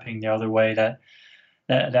around, wrapping the other way,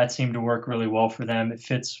 that seemed to work really well for them. It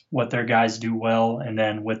fits what their guys do well. And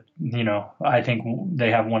then I think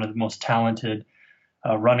they have one of the most talented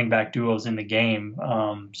running back duos in the game.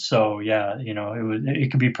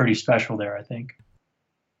 It could be pretty special there, I think.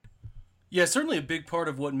 Yeah, certainly a big part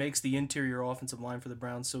of what makes the interior offensive line for the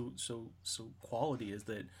Browns so quality is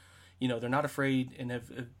that, they're not afraid, and if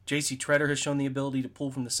J.C. Treader has shown the ability to pull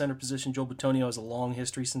from the center position. Joe Bitonio has a long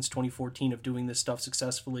history since 2014 of doing this stuff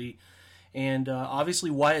successfully. And obviously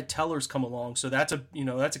Wyatt Teller's come along, so that's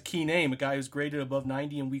a key name, a guy who's graded above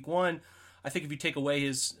 90 in week 1. I think if you take away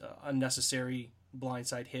his unnecessary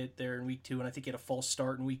blindside hit there in week 2, and I think he had a false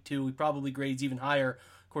start in week 2, he probably grades even higher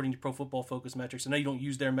according to Pro Football Focus metrics. I know you don't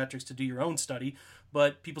use their metrics to do your own study,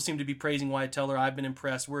 but people seem to be praising Wyatt Teller. I've been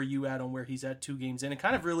impressed. Where are you at on where he's at 2 games in? And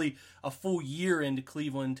kind of really a full year into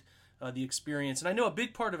Cleveland, the experience. And I know a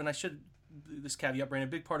big part of, and I should, this caveat, Brandon,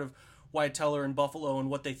 a big part of Wyatt Teller in Buffalo and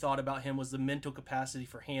what they thought about him was the mental capacity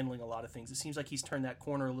for handling a lot of things. It seems like he's turned that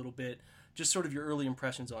corner a little bit. Just sort of your early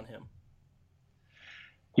impressions on him.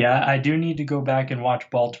 Yeah, I do need to go back and watch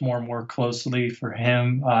Baltimore more closely for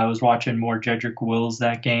him. I was watching more Jedrick Wills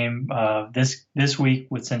that game. This week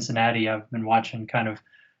with Cincinnati, I've been watching kind of,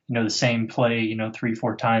 the same play,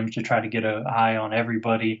 3-4 times to try to get an eye on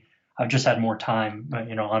everybody. I've just had more time, but,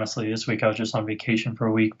 honestly, this week I was just on vacation for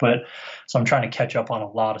a week, so I'm trying to catch up on a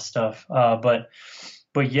lot of stuff.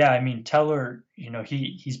 But yeah, I mean, Teller,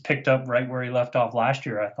 he's picked up right where he left off last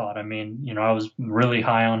year, I thought. I mean, I was really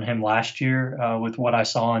high on him last year with what I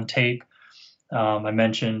saw on tape. I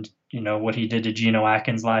mentioned, what he did to Geno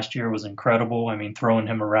Atkins last year was incredible. I mean, throwing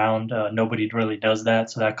him around, nobody really does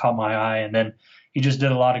that. So that caught my eye. And then he just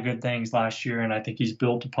did a lot of good things last year, and I think he's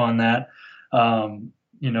built upon that. And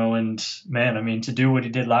man, I mean, to do what he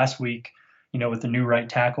did last week, with the new right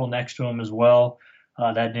tackle next to him as well,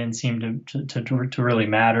 that didn't seem to really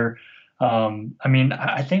matter. I mean,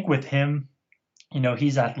 I think with him,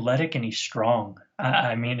 he's athletic and he's strong.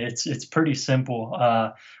 I mean, it's pretty simple.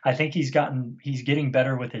 I think he's getting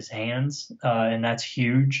better with his hands, and that's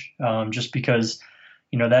huge. Just because,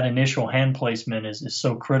 that initial hand placement is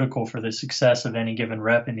so critical for the success of any given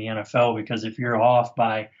rep in the NFL. Because if you're off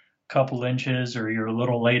by a couple inches or you're a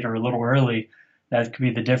little late or a little early, that could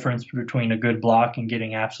be the difference between a good block and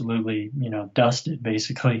getting absolutely, dusted,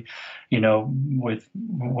 basically,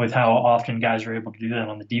 with how often guys are able to do that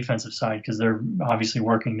on the defensive side, because they're obviously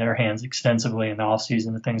working their hands extensively in the offseason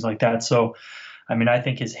and things like that. So, I mean, I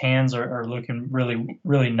think his hands are looking really,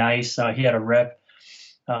 really nice. He had a rep.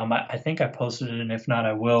 I think I posted it, and if not,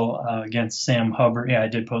 I will, against Sam Hubbard. Yeah, I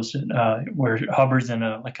did post it, where Hubbard's in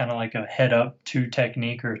kind of like a head up 2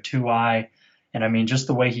 technique or 2-eye. And I mean, just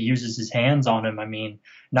the way he uses his hands on him, I mean,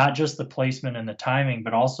 not just the placement and the timing,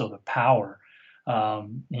 but also the power.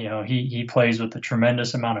 He plays with a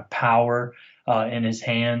tremendous amount of power in his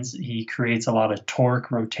hands. He creates a lot of torque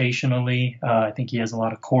rotationally. I think he has a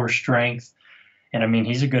lot of core strength. And I mean,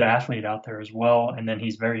 he's a good athlete out there as well. And then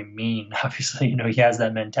he's very mean. Obviously, he has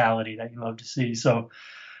that mentality that you love to see. So,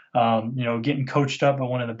 getting coached up by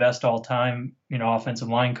one of the best all time, offensive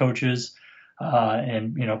line coaches,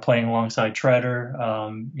 and, playing alongside Treader,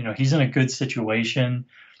 he's in a good situation.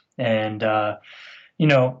 And,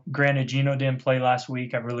 granted, Geno didn't play last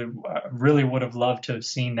week. I really would have loved to have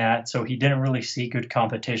seen that. So he didn't really see good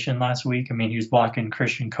competition last week. I mean, he was blocking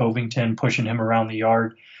Christian Covington, pushing him around the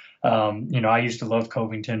yard. I used to love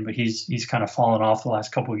Covington, but he's kind of fallen off the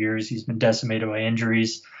last couple of years. He's been decimated by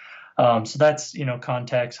injuries. So that's,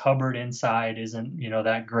 context. Hubbard inside isn't,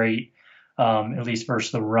 that great. At least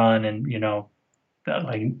versus the run and,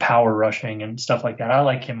 like power rushing and stuff like that. I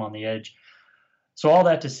like him on the edge. So all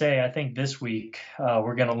that to say, I think this week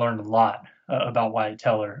we're going to learn a lot about Wyatt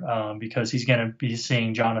Teller because he's going to be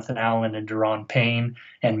seeing Jonathan Allen and Daron Payne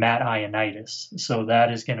and Matt Ioannidis. So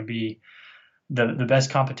that is going to be the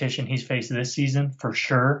best competition he's faced this season for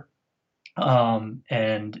sure.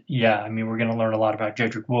 And yeah, I mean, we're going to learn a lot about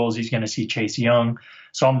Jedrick Wills. He's going to see Chase Young.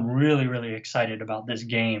 So I'm really, really excited about this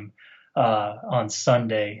game on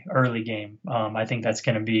Sunday, early game. I think that's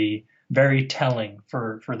going to be very telling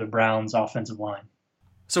for the Browns offensive line.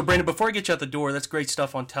 So, Brandon, before I get you out the door, that's great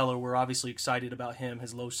stuff on Teller. We're obviously excited about him,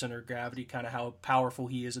 his low center of gravity, kind of how powerful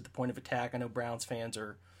he is at the point of attack. I know Browns fans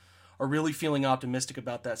are really feeling optimistic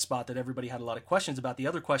about that spot that everybody had a lot of questions about. The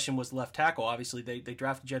other question was left tackle. Obviously, they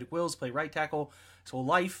drafted Jedrick Wills, play right tackle his whole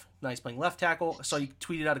life. Nice playing left tackle. I saw you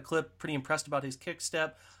tweeted out a clip, pretty impressed about his kick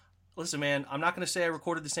step. Listen, man, I'm not going to say I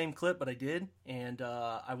recorded the same clip, but I did, and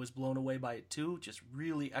I was blown away by it too. Just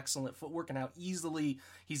really excellent footwork and how easily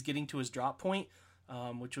he's getting to his drop point,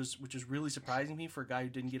 which was really surprising me for a guy who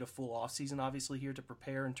didn't get a full offseason, obviously, here to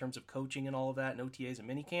prepare in terms of coaching and all of that, and OTAs and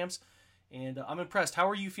mini camps. And I'm impressed. How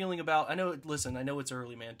are you feeling about? I know it's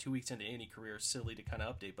early, man. 2 weeks into any career is silly to kind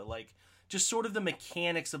of update, but like just sort of the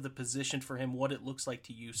mechanics of the position for him, what it looks like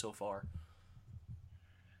to you so far.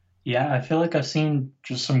 Yeah, I feel like I've seen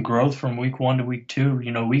just some growth from week 1 to week 2.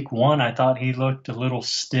 Week 1, I thought he looked a little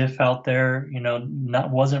stiff out there,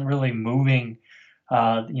 wasn't really moving,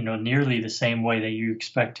 nearly the same way that you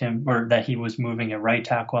expect him, or that he was moving at right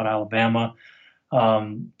tackle at Alabama.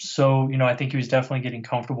 I think he was definitely getting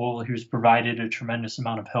comfortable. He was provided a tremendous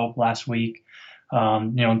amount of help last week,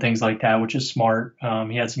 and things like that, which is smart.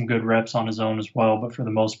 He had some good reps on his own as well, but for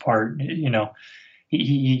the most part,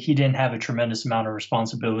 he didn't have a tremendous amount of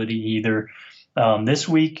responsibility either. This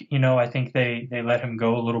week, I think they let him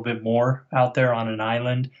go a little bit more out there on an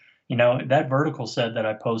island. That vertical set that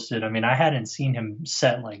I posted, I hadn't seen him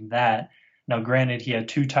set like that. Now, granted, he had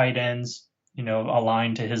 2 tight ends,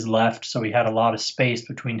 aligned to his left, so he had a lot of space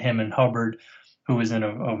between him and Hubbard, who was in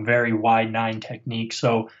a very wide 9 technique.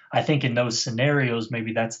 So I think in those scenarios,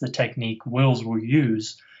 maybe that's the technique Wills will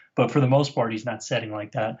use. But for the most part, he's not setting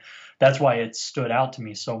like that. That's why it stood out to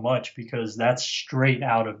me so much, because that's straight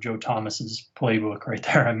out of Joe Thomas's playbook right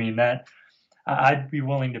there. I'd be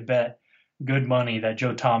willing to bet good money that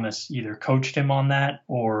Joe Thomas either coached him on that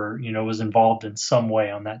or, was involved in some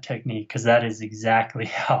way on that technique, because that is exactly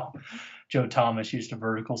how Joe Thomas used a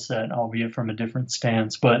vertical set, albeit from a different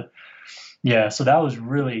stance. But yeah, so that was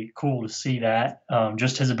really cool to see that,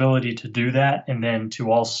 just his ability to do that, and then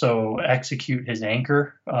to also execute his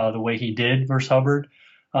anchor the way he did versus Hubbard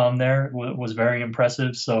there was very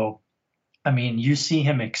impressive. So, you see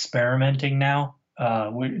him experimenting now.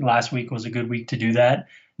 Last week was a good week to do that.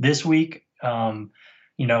 This week,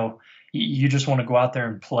 you just want to go out there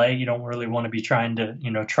and play. You don't really want to be trying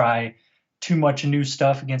to, try too much new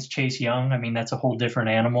stuff against Chase Young. That's a whole different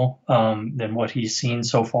animal than what he's seen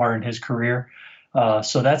so far in his career.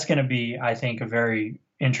 So that's going to be, I think, a very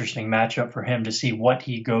interesting matchup for him to see what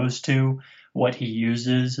he goes to, what he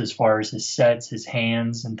uses as far as his sets, his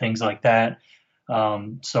hands, and things like that.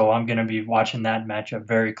 So I'm going to be watching that matchup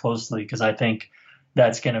very closely, because I think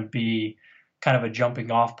that's going to be kind of a jumping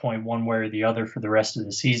off point one way or the other for the rest of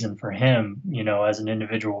the season for him, as an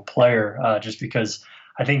individual player, just because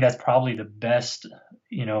I think that's probably the best,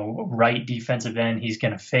 right defensive end he's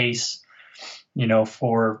going to face,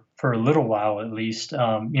 for a little while at least.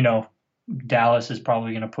 Dallas is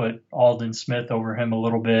probably going to put Aldon Smith over him a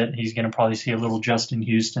little bit. He's going to probably see a little Justin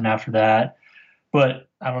Houston after that. But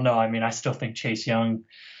I don't know. I still think Chase Young,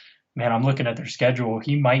 man, I'm looking at their schedule.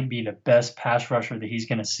 He might be the best pass rusher that he's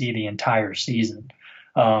going to see the entire season.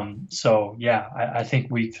 I think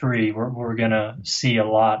week 3, we're going to see a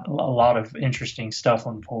lot of interesting stuff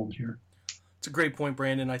unfold here. It's a great point,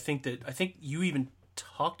 Brandon. I think you even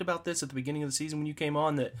talked about this at the beginning of the season when you came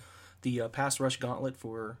on, that the pass rush gauntlet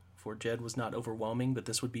for Jed was not overwhelming, but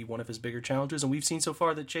this would be one of his bigger challenges. And we've seen so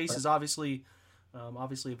far that Chase is obviously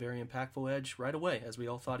a very impactful edge right away, as we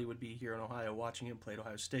all thought he would be here in Ohio, watching him play at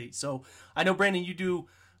Ohio State. So I know, Brandon, you do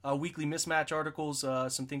weekly mismatch articles,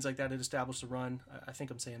 some things like that that establish the run. I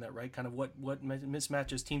think I'm saying that right, kind of what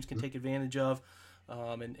mismatches teams can take advantage of,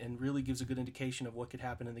 and really gives a good indication of what could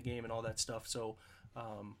happen in the game and all that stuff. So,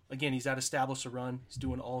 again, he's at Establish the Run. He's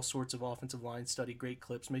doing all sorts of offensive line study, great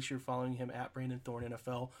clips. Make sure you're following him at Brandon Thorn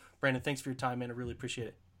NFL. Brandon, thanks for your time, man. I really appreciate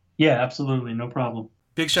it. Yeah, absolutely. No problem.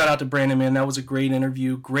 Big shout out to Brandon, man. That was a great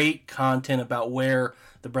interview. Great content about where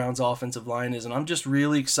the Browns' offensive line is. And I'm just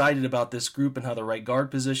really excited about this group and how the right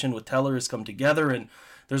guard position with Teller has come together. And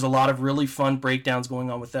there's a lot of really fun breakdowns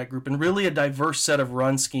going on with that group, and really a diverse set of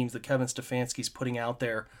run schemes that Kevin Stefanski's putting out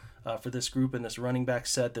there for this group and this running back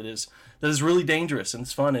set that is really dangerous and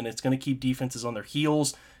it's fun, and it's going to keep defenses on their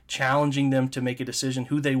heels, challenging them to make a decision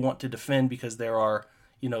who they want to defend, because there are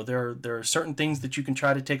certain things that you can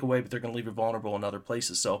try to take away, but they're going to leave you vulnerable in other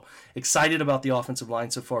places. So excited about the offensive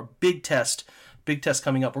line so far. Big test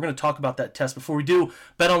coming up. We're going to talk about that test. Before we do,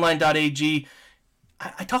 betonline.ag,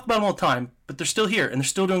 I talk about them all the time, but they're still here, and they're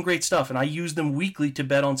still doing great stuff, and I use them weekly to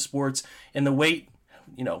bet on sports. And the wait,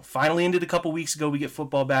 finally ended a couple weeks ago. We get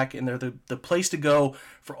football back, and they're the place to go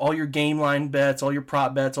for all your game line bets, all your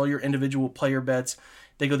prop bets, all your individual player bets.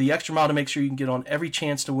 They go the extra mile to make sure you can get on every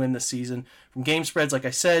chance to win this season. From game spreads, like I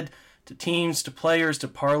said, to teams, to players, to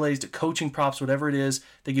parlays, to coaching props, whatever it is.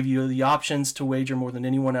 They give you the options to wager more than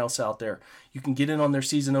anyone else out there. You can get in on their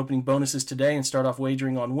season opening bonuses today and start off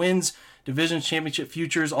wagering on wins, divisions, championship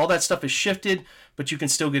futures. All that stuff is shifted, but you can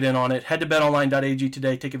still get in on it. Head to betonline.ag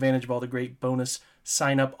today. Take advantage of all the great bonus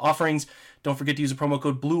sign-up offerings. Don't forget to use the promo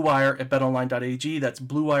code BlueWire at betonline.ag. That's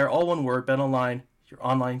BlueWire, all one word, BetOnline, your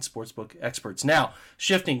online sportsbook experts. Now,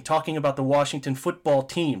 shifting, talking about the Washington football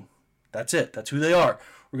team. That's it. That's who they are.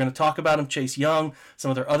 We're going to talk about them, Chase Young, some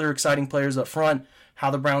of their other exciting players up front, how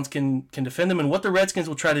the Browns can defend them, and what the Redskins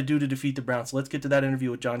will try to do to defeat the Browns. So let's get to that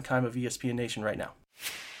interview with John Keim of ESPN Nation right now.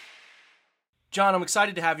 John, I'm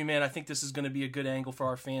excited to have you, man. I think this is going to be a good angle for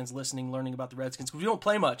our fans listening, learning about the Redskins, because we don't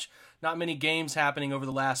play much. Not many games happening over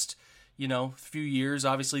the last, few years.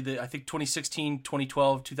 Obviously, I think 2016,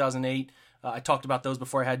 2012, 2008, I talked about those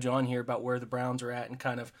before I had you on here about where the Browns are at and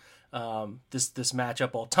kind of this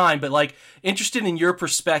matchup all time. But interested in your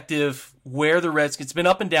perspective, where the Redskins, it's been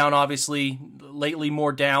up and down, obviously, lately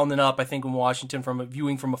more down than up, I think, in Washington from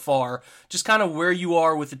viewing from afar. Just kind of where you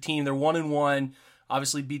are with the team. They're 1-1.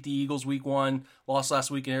 Obviously beat the Eagles week 1, lost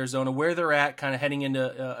last week in Arizona. Where they're at, kind of heading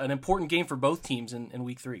into an important game for both teams in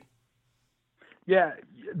week 3. Yeah,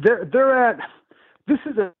 they're at. This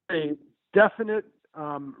is a definite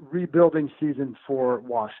rebuilding season for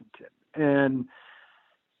Washington, and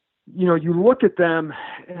you look at them,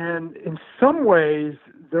 and in some ways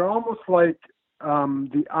they're almost like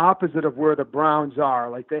the opposite of where the Browns are.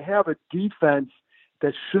 Like, they have a defense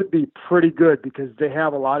that should be pretty good because they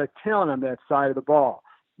have a lot of talent on that side of the ball.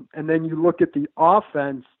 And then you look at the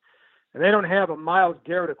offense, and they don't have a Myles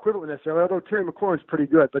Garrett equivalent necessarily, although Terry McLaurin's pretty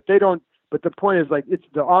good, but they don't. But the point is,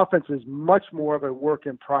 the offense is much more of a work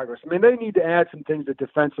in progress. I mean, they need to add some things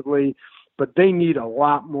defensively, but they need a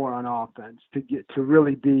lot more on offense to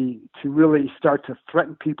really start to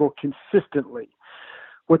threaten people consistently.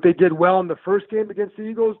 What they did well in the first game against the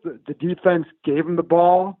Eagles, the defense gave them the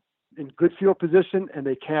ball in good field position, and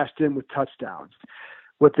they cashed in with touchdowns.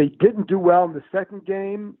 What they didn't do well in the second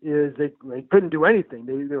game is they couldn't do anything.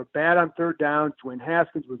 They were bad on third down. Dwayne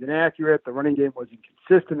Haskins was inaccurate. The running game was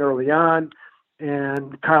inconsistent early on,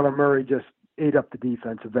 and Kyler Murray just ate up the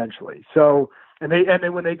defense eventually. So, and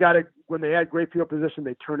then when they had great field position,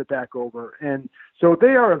 they turned it back over. And so they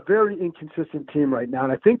are a very inconsistent team right now.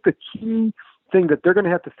 And I think the key thing that they're going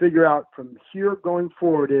to have to figure out from here going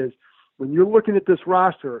forward is, when you're looking at this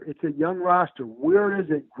roster, it's a young roster. Where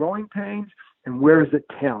is it growing pains and where is it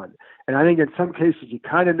talent? And I think in some cases you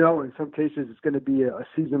kind of know, in some cases it's going to be a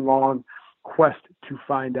season-long quest to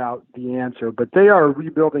find out the answer. But they are a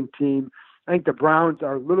rebuilding team. I think the Browns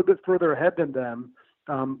are a little bit further ahead than them,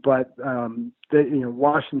 but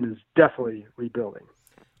Washington is definitely rebuilding.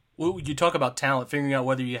 Well, you talk about talent, figuring out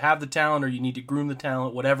whether you have the talent or you need to groom the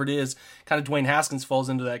talent, whatever it is. Kind of Dwayne Haskins falls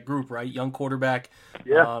into that group, right? Young quarterback,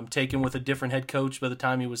 taken with a different head coach by the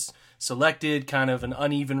time he was selected, kind of an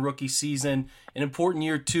uneven rookie season, an important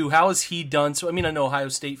year too. How has he done? So, I mean, I know Ohio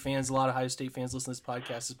State fans, a lot of Ohio State fans listen to this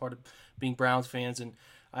podcast as part of being Browns fans, and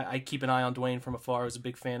I keep an eye on Dwayne from afar. I was a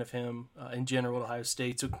big fan of him in general at Ohio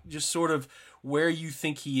State. So just sort of where you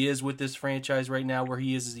think he is with this franchise right now, where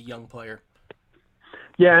he is as a young player.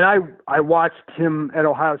 Yeah, and I watched him at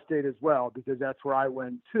Ohio State as well because that's where I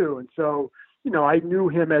went too. And so, I knew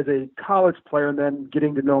him as a college player and then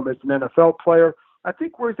getting to know him as an NFL player. I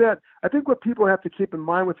think what people have to keep in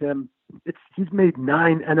mind with him, he's made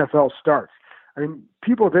 9 NFL starts. I mean,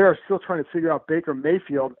 people there are still trying to figure out Baker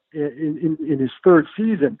Mayfield in his third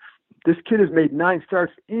season. This kid has made 9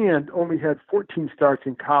 starts and only had 14 starts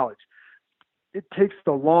in college. It takes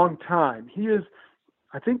a long time.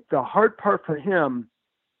 I think the hard part for him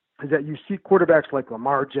is that you see quarterbacks like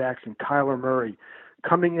Lamar Jackson, Kyler Murray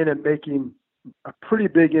coming in and making a pretty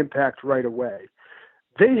big impact right away.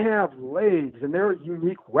 They have legs and they're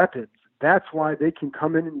unique weapons. That's why they can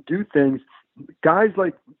come in and do things. Guys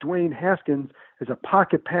like Dwayne Haskins, as a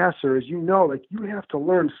pocket passer, as you have to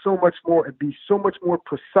learn so much more and be so much more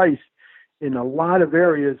precise in a lot of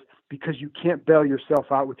areas because you can't bail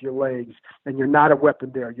yourself out with your legs and you're not a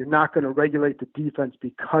weapon there. You're not going to regulate the defense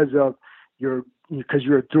because you're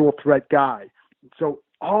a dual threat guy. So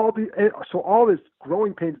all this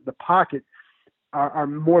growing pains in the pocket are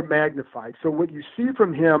more magnified. So what you see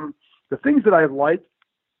from him, the things that I like,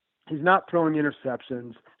 he's not throwing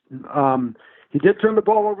interceptions. He did turn the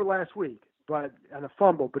ball over last week, but on a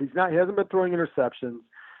fumble, but he hasn't been throwing interceptions,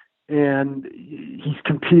 and he's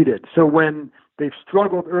competed. So when they've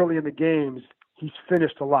struggled early in the games, he's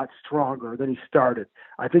finished a lot stronger than he started.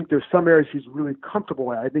 I think there's some areas he's really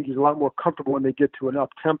comfortable at. I think he's a lot more comfortable when they get to an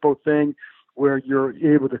up-tempo thing where you're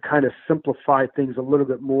able to kind of simplify things a little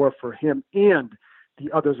bit more for him and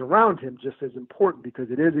the others around him just as important because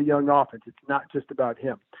it is a young offense. It's not just about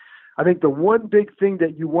him. I think the one big thing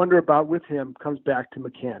that you wonder about with him comes back to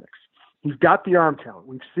mechanics. He's got the arm talent.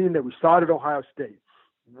 We've seen that. We saw it at Ohio State.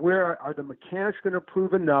 Where are the mechanics going to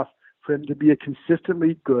improve enough for him to be a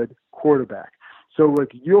consistently good quarterback? So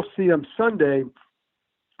like you'll see him Sunday,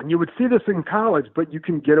 and you would see this in college, but you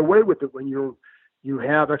can get away with it when you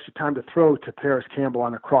have extra time to throw to Paris Campbell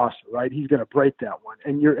on a crosser, right? He's going to break that one,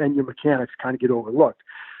 and your mechanics kind of get overlooked.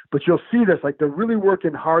 But you'll see this, like they're really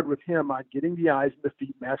working hard with him on getting the eyes and the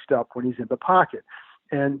feet matched up when he's in the pocket.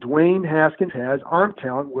 And Dwayne Haskins has arm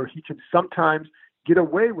talent where he can sometimes get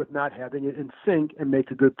away with not having it in sync and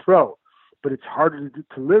make a good throw. But it's harder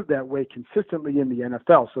to live that way consistently in the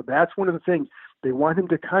NFL. So that's one of the things they want him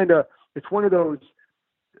to it's one of those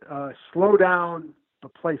slow down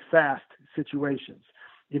but play fast situations.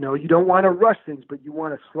 You don't want to rush things, but you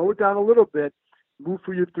want to slow it down a little bit, move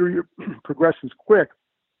through your progressions quick,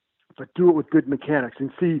 but do it with good mechanics and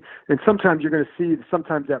sometimes you're going to see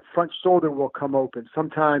sometimes that front shoulder will come open.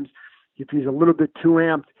 Sometimes if he's a little bit too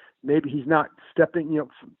amped, maybe he's not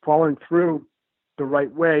following through the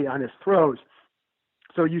right way on his throws.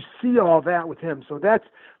 So you see all that with him. So that's,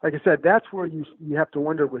 like I said, that's where you have to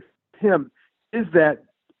wonder with him, is that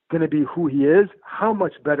going to be who he is? How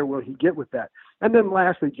much better will he get with that? And then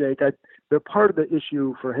lastly, Jake, the part of the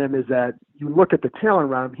issue for him is that you look at the talent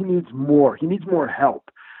around him, he needs more. He needs more help.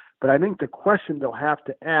 But I think the question they'll have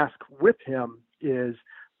to ask with him is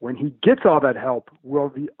when he gets all that help, will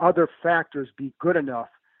the other factors be good enough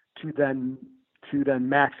to then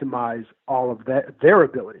maximize all of their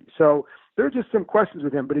ability? So there are just some questions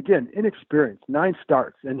with him. But again, inexperienced, 9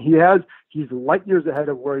 starts, and he's light years ahead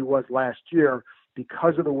of where he was last year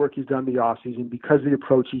because of the work he's done the offseason, because of the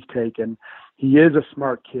approach he's taken. He is a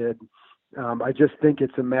smart kid. I just think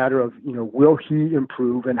it's a matter of, will he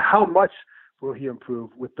improve and how much will he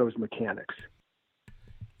improve with those mechanics?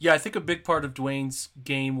 Yeah, I think a big part of Dwayne's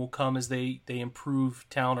game will come as they improve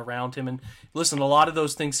talent around him. And listen, a lot of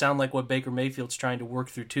those things sound like what Baker Mayfield's trying to work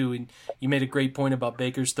through too. And you made a great point about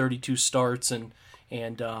Baker's 32 starts and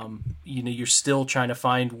you're still trying to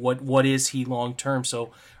find what is he long term.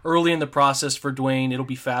 So early in the process for Dwayne, it'll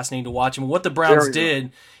be fascinating to watch him. What the Browns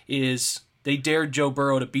did is they dared Joe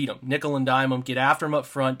Burrow to beat him, nickel and dime him, get after him up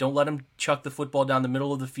front. Don't let him chuck the football down the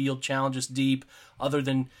middle of the field, challenge us deep. Other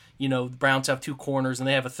than, the Browns have 2 corners, and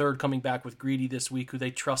they have a third coming back with Greedy this week, who they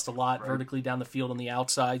trust a lot vertically down the field on the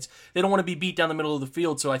outsides. They don't want to be beat down the middle of the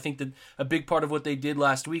field, so I think that a big part of what they did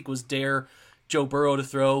last week was dare Joe Burrow to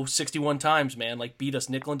throw 61 times, man. Like, beat us,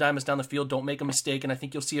 nickel and dime us down the field, don't make a mistake, and I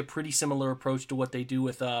think you'll see a pretty similar approach to what they do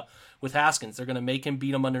with Haskins. They're going to make him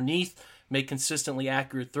beat him underneath, make consistently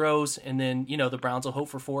accurate throws, and then, the Browns will hope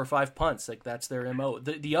for 4 or 5 punts. Like, that's their MO.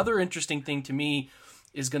 The other interesting thing to me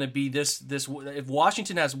is going to be this if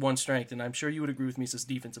Washington has one strength, and I'm sure you would agree with me, it's this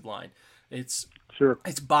defensive line. It's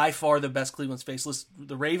by far the best Cleveland's faced. Listen,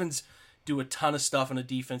 the Ravens do a ton of stuff in a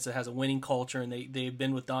defense that has a winning culture, and they've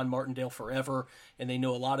been with Don Martindale forever, and they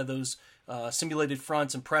know a lot of those simulated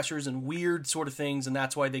fronts and pressures and weird sort of things, and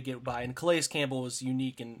that's why they get by. And Calais Campbell was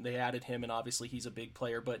unique, and they added him, and obviously he's a big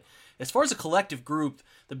player. But as far as a collective group,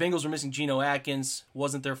 the Bengals were missing Geno Atkins,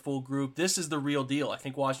 wasn't their full group. This is the real deal. I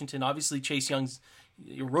think Washington, obviously Chase Young's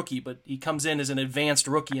a rookie, but he comes in as an advanced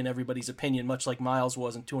rookie in everybody's opinion, much like Miles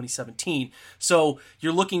was in 2017. So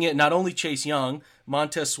you're looking at not only Chase Young,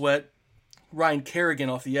 Montez Sweat, Ryan Kerrigan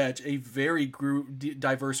off the edge, a very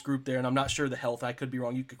diverse group there, and I'm not sure the health. I could be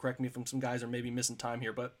wrong. You could correct me if some guys are maybe missing time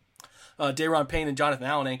here, but Daron Payne and Jonathan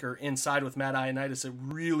Allen anchor inside with Matt Ioannidis, a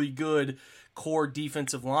really good core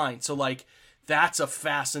defensive line. So, that's a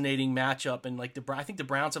fascinating matchup, and I think the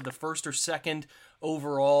Browns have the first or second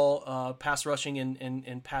overall pass rushing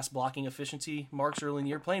and pass blocking efficiency marks early in the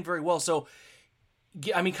year, playing very well. So,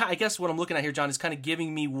 I guess what I'm looking at here, John, is kind of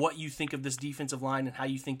giving me what you think of this defensive line and how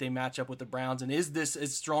you think they match up with the Browns. And is this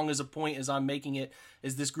as strong as a point as I'm making it?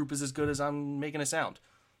 Is this group as good as I'm making it sound?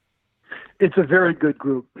 It's a very good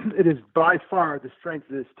group. It is by far the strength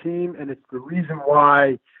of this team, and it's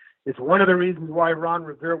one of the reasons why Ron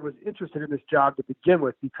Rivera was interested in this job to begin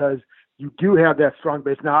with, because you do have that strong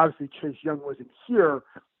base. Now, obviously, Chase Young wasn't here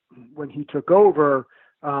when he took over,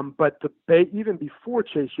 but even before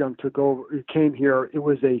Chase Young came here, it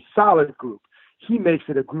was a solid group. He makes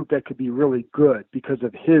it a group that could be really good because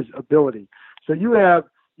of his ability. So you have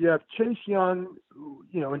Chase Young.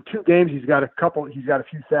 In 2 games he's got a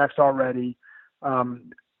few sacks already.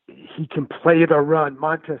 He can play the run.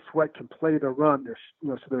 Montez Sweat can play the run.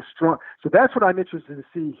 So they're strong. So that's what I'm interested to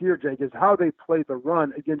see here, Jake, is how they play the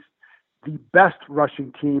run against the best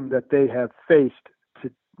rushing team that they have faced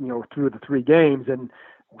through the 3 games. And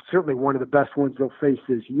certainly one of the best ones they'll face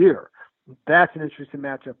this year. That's an interesting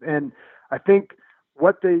matchup. And I think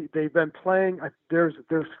what they've been playing, they're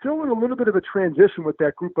still in a little bit of a transition with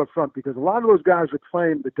that group up front, because a lot of those guys were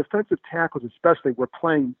playing, the defensive tackles especially, were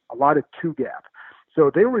playing a lot of two-gap. So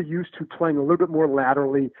they were used to playing a little bit more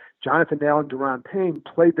laterally. Jonathan Allen, Deron Payne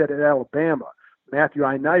played that at Alabama. Matthew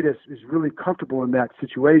Ioannidis is really comfortable in that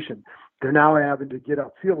situation. They're now having to get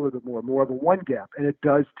upfield a little bit more of a one-gap, and it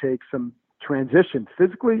does take some transition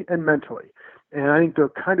physically and mentally. And I think they're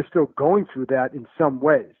kind of still going through that in some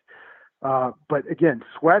ways. But again,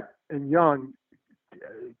 Sweat and Young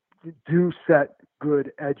do set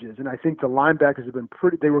good edges. And I think the linebackers have been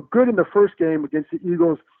they were good in the first game against the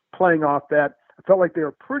Eagles, playing off that. I felt like they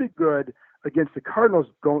were pretty good against the Cardinals,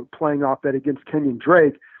 playing off that against Kenyon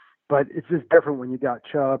Drake. But it's just different when you got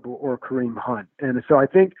Chubb or Kareem Hunt. And so I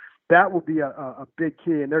think that will be a big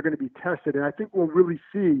key, and they're going to be tested. And I think we'll really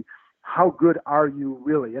see how good are you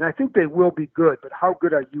really. And I think they will be good, but how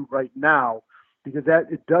good are you right now? Because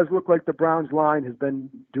it does look like the Browns line has been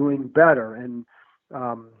doing better. And,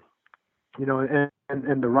 and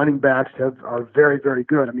the running backs are very, very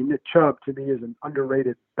good. I mean, Nick Chubb to me is an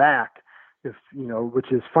underrated back,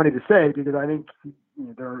 which is funny to say, because I think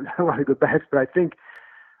there are a lot of good backs, but I think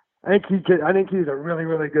he's a really,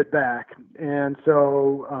 really good back. And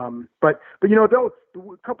so, but a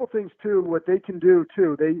couple things too, what they can do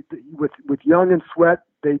too, with Young and Sweat,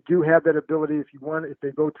 they do have that ability. If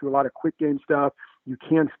they go to a lot of quick game stuff, you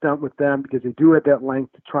can stunt with them, because they do have that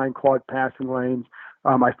length to try and clog passing lanes.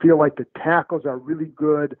 I feel like the tackles are really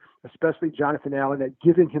good, especially Jonathan Allen, at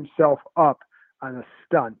giving himself up on a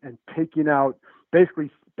stunt and taking out,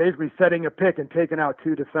 basically setting a pick and taking out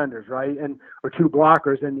two defenders, right? Or two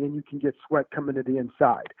blockers, and you can get Sweat coming to the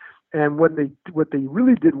inside. And what they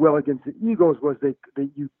really did well against the Eagles was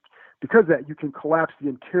because of that, you can collapse the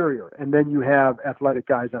interior, and then you have athletic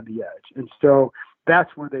guys on the edge. And so that's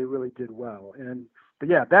where they really did well. But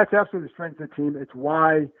yeah, that's absolutely the strength of the team. It's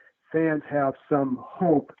why fans have some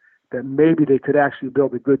hope that maybe they could actually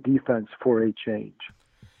build a good defense for a change.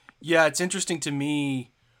 Yeah, it's interesting to me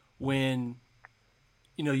when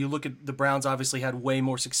you look at the Browns. Obviously had way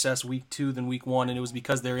more success week 2 than week 1, and it was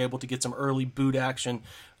because they were able to get some early boot action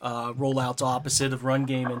rollouts opposite of run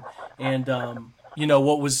game. And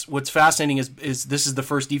what's fascinating is this is the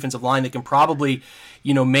first defensive line that can probably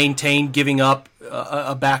maintain giving up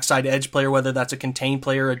a backside edge player, whether that's a contained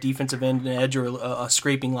player, a defensive end edge, or a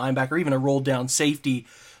scraping linebacker, even a rolled down safety.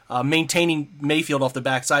 Maintaining Mayfield off the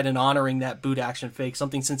backside and honoring that boot action fake,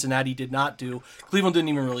 something Cincinnati did not do. Cleveland didn't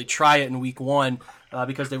even really try it in week 1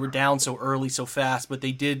 because they were down so early, so fast, but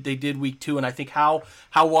they did week 2. And I think how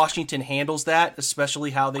Washington handles that,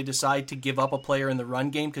 especially how they decide to give up a player in the run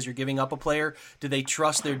game because you're giving up a player. Do they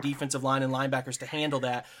trust their defensive line and linebackers to handle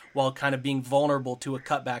that while kind of being vulnerable to a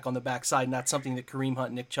cutback on the backside? And that's something that Kareem Hunt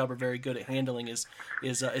and Nick Chubb are very good at handling, is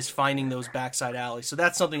finding those backside alleys. So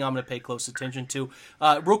that's something I'm going to pay close attention to.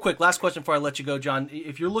 Real quick, last question before I let you go, John.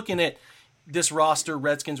 If you're looking at this roster,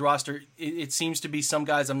 Redskins roster, it seems to be some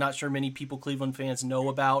guys I'm not sure many people, Cleveland fans, know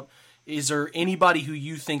about. Is there anybody who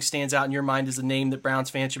you think stands out in your mind as a name that Browns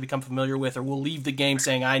fans should become familiar with, or will leave the game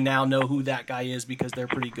saying, I now know who that guy is because they're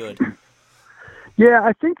pretty good? Yeah,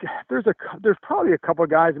 I think there's probably a couple of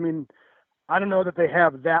guys. I mean, I don't know that they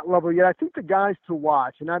have that level yet. I think the guys to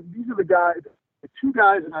watch, and these are the two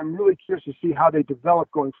guys that I'm really curious to see how they develop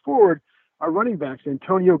going forward, are running backs.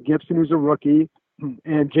 Antonio Gibson, who's a rookie,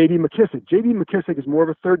 and J.D. McKissick. J.D. McKissick is more of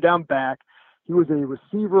a third down back. He was a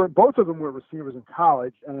receiver. Both of them were receivers in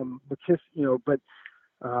college. McKissick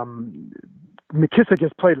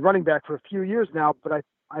has played running back for a few years now, but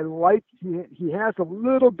I like he has a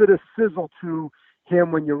little bit of sizzle to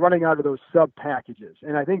him when you're running out of those sub packages.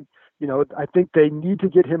 And I think they need to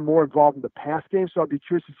get him more involved in the pass game. So I'll be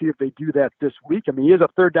curious to see if they do that this week. I mean, he is a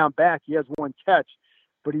third down back. He has one catch,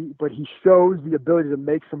 but he shows the ability to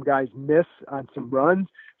make some guys miss on some runs.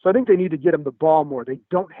 So I think they need to get him the ball more. They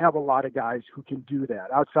don't have a lot of guys who can do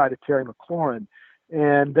that outside of Terry McLaurin.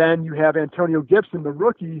 And then you have Antonio Gibson, the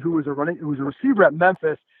rookie, who was a receiver at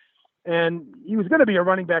Memphis, and he was going to be a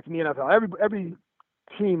running back in the NFL. Every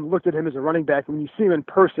team looked at him as a running back. When you see him in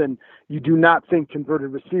person, you do not think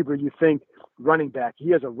converted receiver. You think running back. He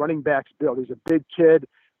has a running back's build. He's a big kid,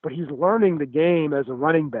 but he's learning the game as a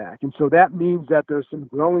running back. And so that means that there's some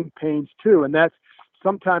growing pains too. And that's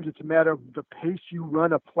sometimes it's a matter of the pace you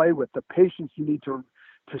run a play with, the patience you need to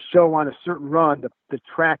show on a certain run, the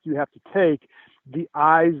track you have to take, the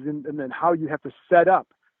eyes, and then how you have to set up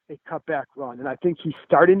a cutback run. And I think he's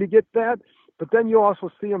starting to get that. But then you also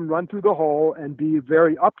see him run through the hole and be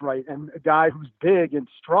very upright. And a guy who's big and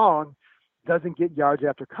strong doesn't get yards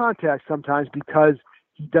after contact sometimes because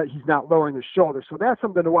he's not lowering his shoulder. So that's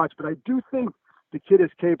something to watch. But I do think the kid is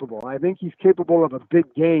capable. I think he's capable of a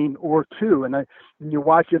big gain or two. And when you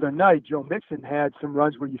watch the other night, Joe Mixon had some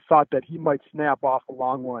runs where you thought that he might snap off a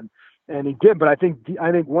long one, and he did. But I think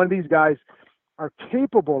one of these guys are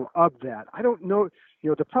capable of that. I don't know.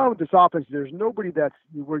 The problem with this offense, there's nobody that's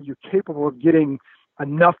where you're capable of getting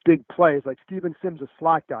enough big plays. Like Steven Sims, a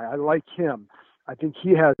slot guy. I like him. I think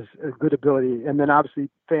he has a good ability. And then obviously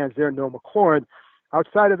fans there know McLaurin.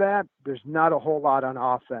 Outside of that, there's not a whole lot on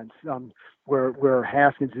offense where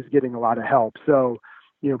Haskins is getting a lot of help. So,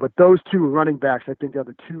 but those two running backs, I think, are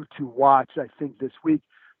the two to watch, I think, this week.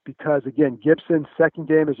 Because, again, Gibson's second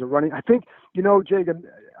game is a running. I think, Jake,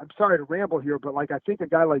 I'm sorry to ramble here, but, I think a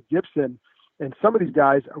guy like Gibson and some of these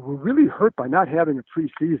guys were really hurt by not having a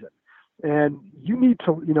preseason. And you need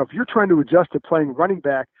to, if you're trying to adjust to playing running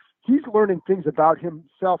back, he's learning things about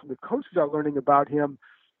himself, and the coaches are learning about him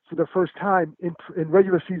for the first time in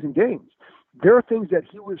regular season games. There are things that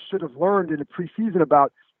he should have learned in the preseason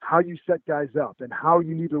about how you set guys up and how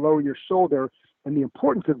you need to lower your shoulder and the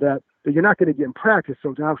importance of that you're not going to get in practice.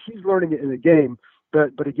 So now he's learning it in the game.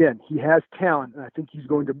 But again, he has talent, and I think he's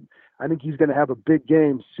going to have a big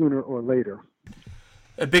game sooner or later.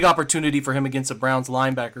 A big opportunity for him against the Browns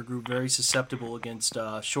linebacker group, very susceptible against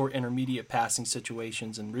short intermediate passing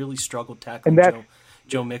situations, and really struggled tackling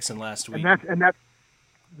Joe Mixon last week. And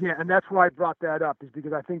that's why I brought that up, is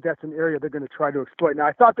because I think that's an area they're going to try to exploit. Now,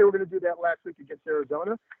 I thought they were going to do that last week against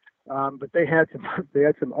Arizona, but they had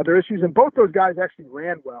some other issues, and both those guys actually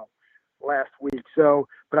ran well last week. So,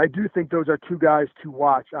 but I do think those are two guys to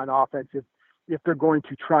watch on offense if they're going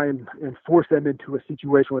to try and force them into a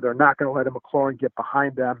situation where they're not going to let a McLaurin get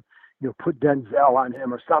behind them, put Denzel on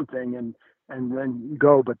him or something and then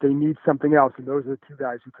go. But they need something else, and those are the two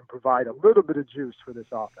guys who can provide a little bit of juice for this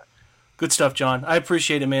offense. Good stuff, John. I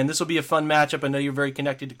appreciate it, man. This will be a fun matchup. I know you're very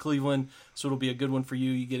connected to Cleveland, so it'll be a good one for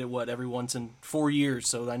you. You get it, every once in 4 years,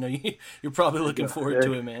 so I know you're probably looking forward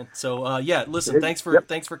to it, man. So, listen, thanks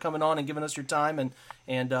for coming on and giving us your time,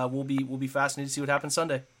 and we'll be fascinated to see what happens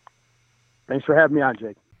Sunday. Thanks for having me on,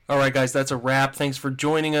 Jake. All right, guys, that's a wrap. Thanks for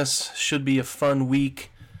joining us. Should be a fun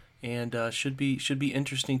week, and should be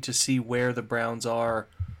interesting to see where the Browns are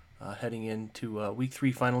heading into Week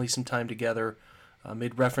 3. Finally, some time together.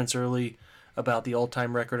 Made reference early about the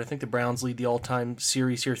all-time record. I think the Browns lead the all-time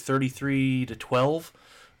series here 33-12.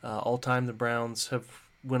 All-time, the Browns have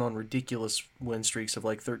went on ridiculous win streaks of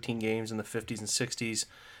 13 games in the 50s and 60s.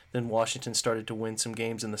 Then Washington started to win some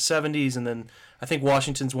games in the 70s, and then I think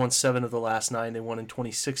Washington's won 7 of the last 9. They won in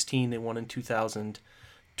 2016. They won in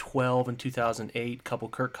 2012 and 2008. A couple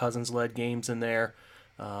Kirk Cousins-led games in there.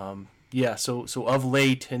 So of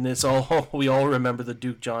late, and we all remember the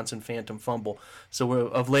Duke Johnson phantom fumble. So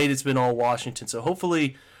of late, it's been all Washington. So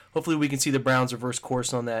hopefully we can see the Browns reverse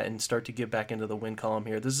course on that and start to get back into the win column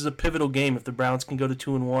here. This is a pivotal game. If the Browns can go to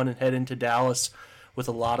 2-1 and head into Dallas with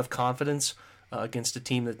a lot of confidence against a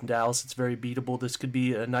team that in Dallas it's very beatable, this could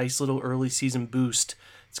be a nice little early season boost.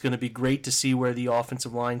 It's going to be great to see where the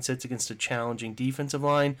offensive line sits against a challenging defensive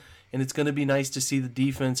line. And it's going to be nice to see the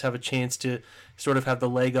defense have a chance to sort of have the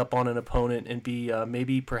leg up on an opponent and be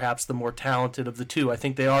maybe perhaps the more talented of the two. I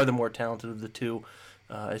think they are the more talented of the two.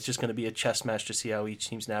 It's just going to be a chess match to see how each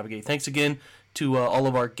team's navigate. Thanks again to all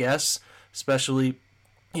of our guests, especially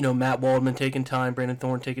Matt Waldman taking time, Brandon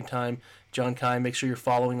Thorn taking time, John Keim. Make sure you're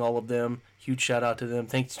following all of them. Huge shout out to them.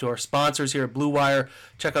 Thanks to our sponsors here at Blue Wire.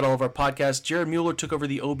 Check out all of our podcasts. Jared Mueller took over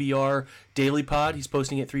the OBR Daily Pod. He's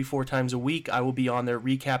posting it 3-4 times a week. I will be on there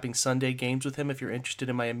recapping Sunday games with him if you're interested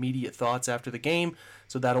in my immediate thoughts after the game.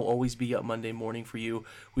 So that'll always be up Monday morning for you.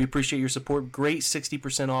 We appreciate your support. Great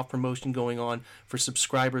 60% off promotion going on for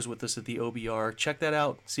subscribers with us at the OBR. Check that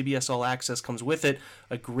out. CBS All Access comes with it.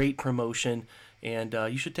 A great promotion. And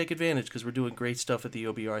you should take advantage because we're doing great stuff at the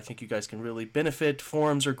OBR. I think you guys can really benefit.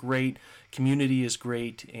 Forums are great. Community is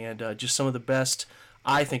great. And just some of the best,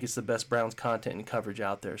 I think it's the best Browns content and coverage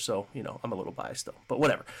out there. So, I'm a little biased though. But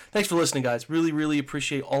whatever. Thanks for listening, guys. Really, really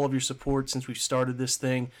appreciate all of your support since we've started this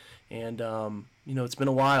thing. And, it's been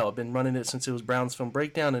a while. I've been running it since it was Browns Film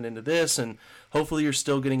Breakdown and into this. And hopefully you're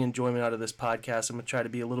still getting enjoyment out of this podcast. I'm going to try to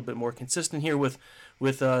be a little bit more consistent here with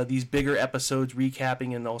these bigger episodes,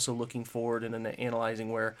 recapping and also looking forward and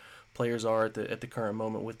analyzing where players are at the current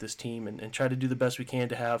moment with this team and try to do the best we can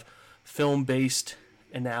to have film-based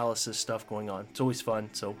analysis stuff going on. It's always fun,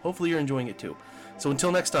 so hopefully you're enjoying it too. So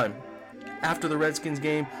until next time, after the Redskins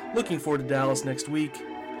game, looking forward to Dallas next week.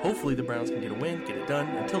 Hopefully the Browns can get a win, get it done.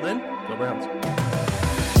 Until then, go Browns.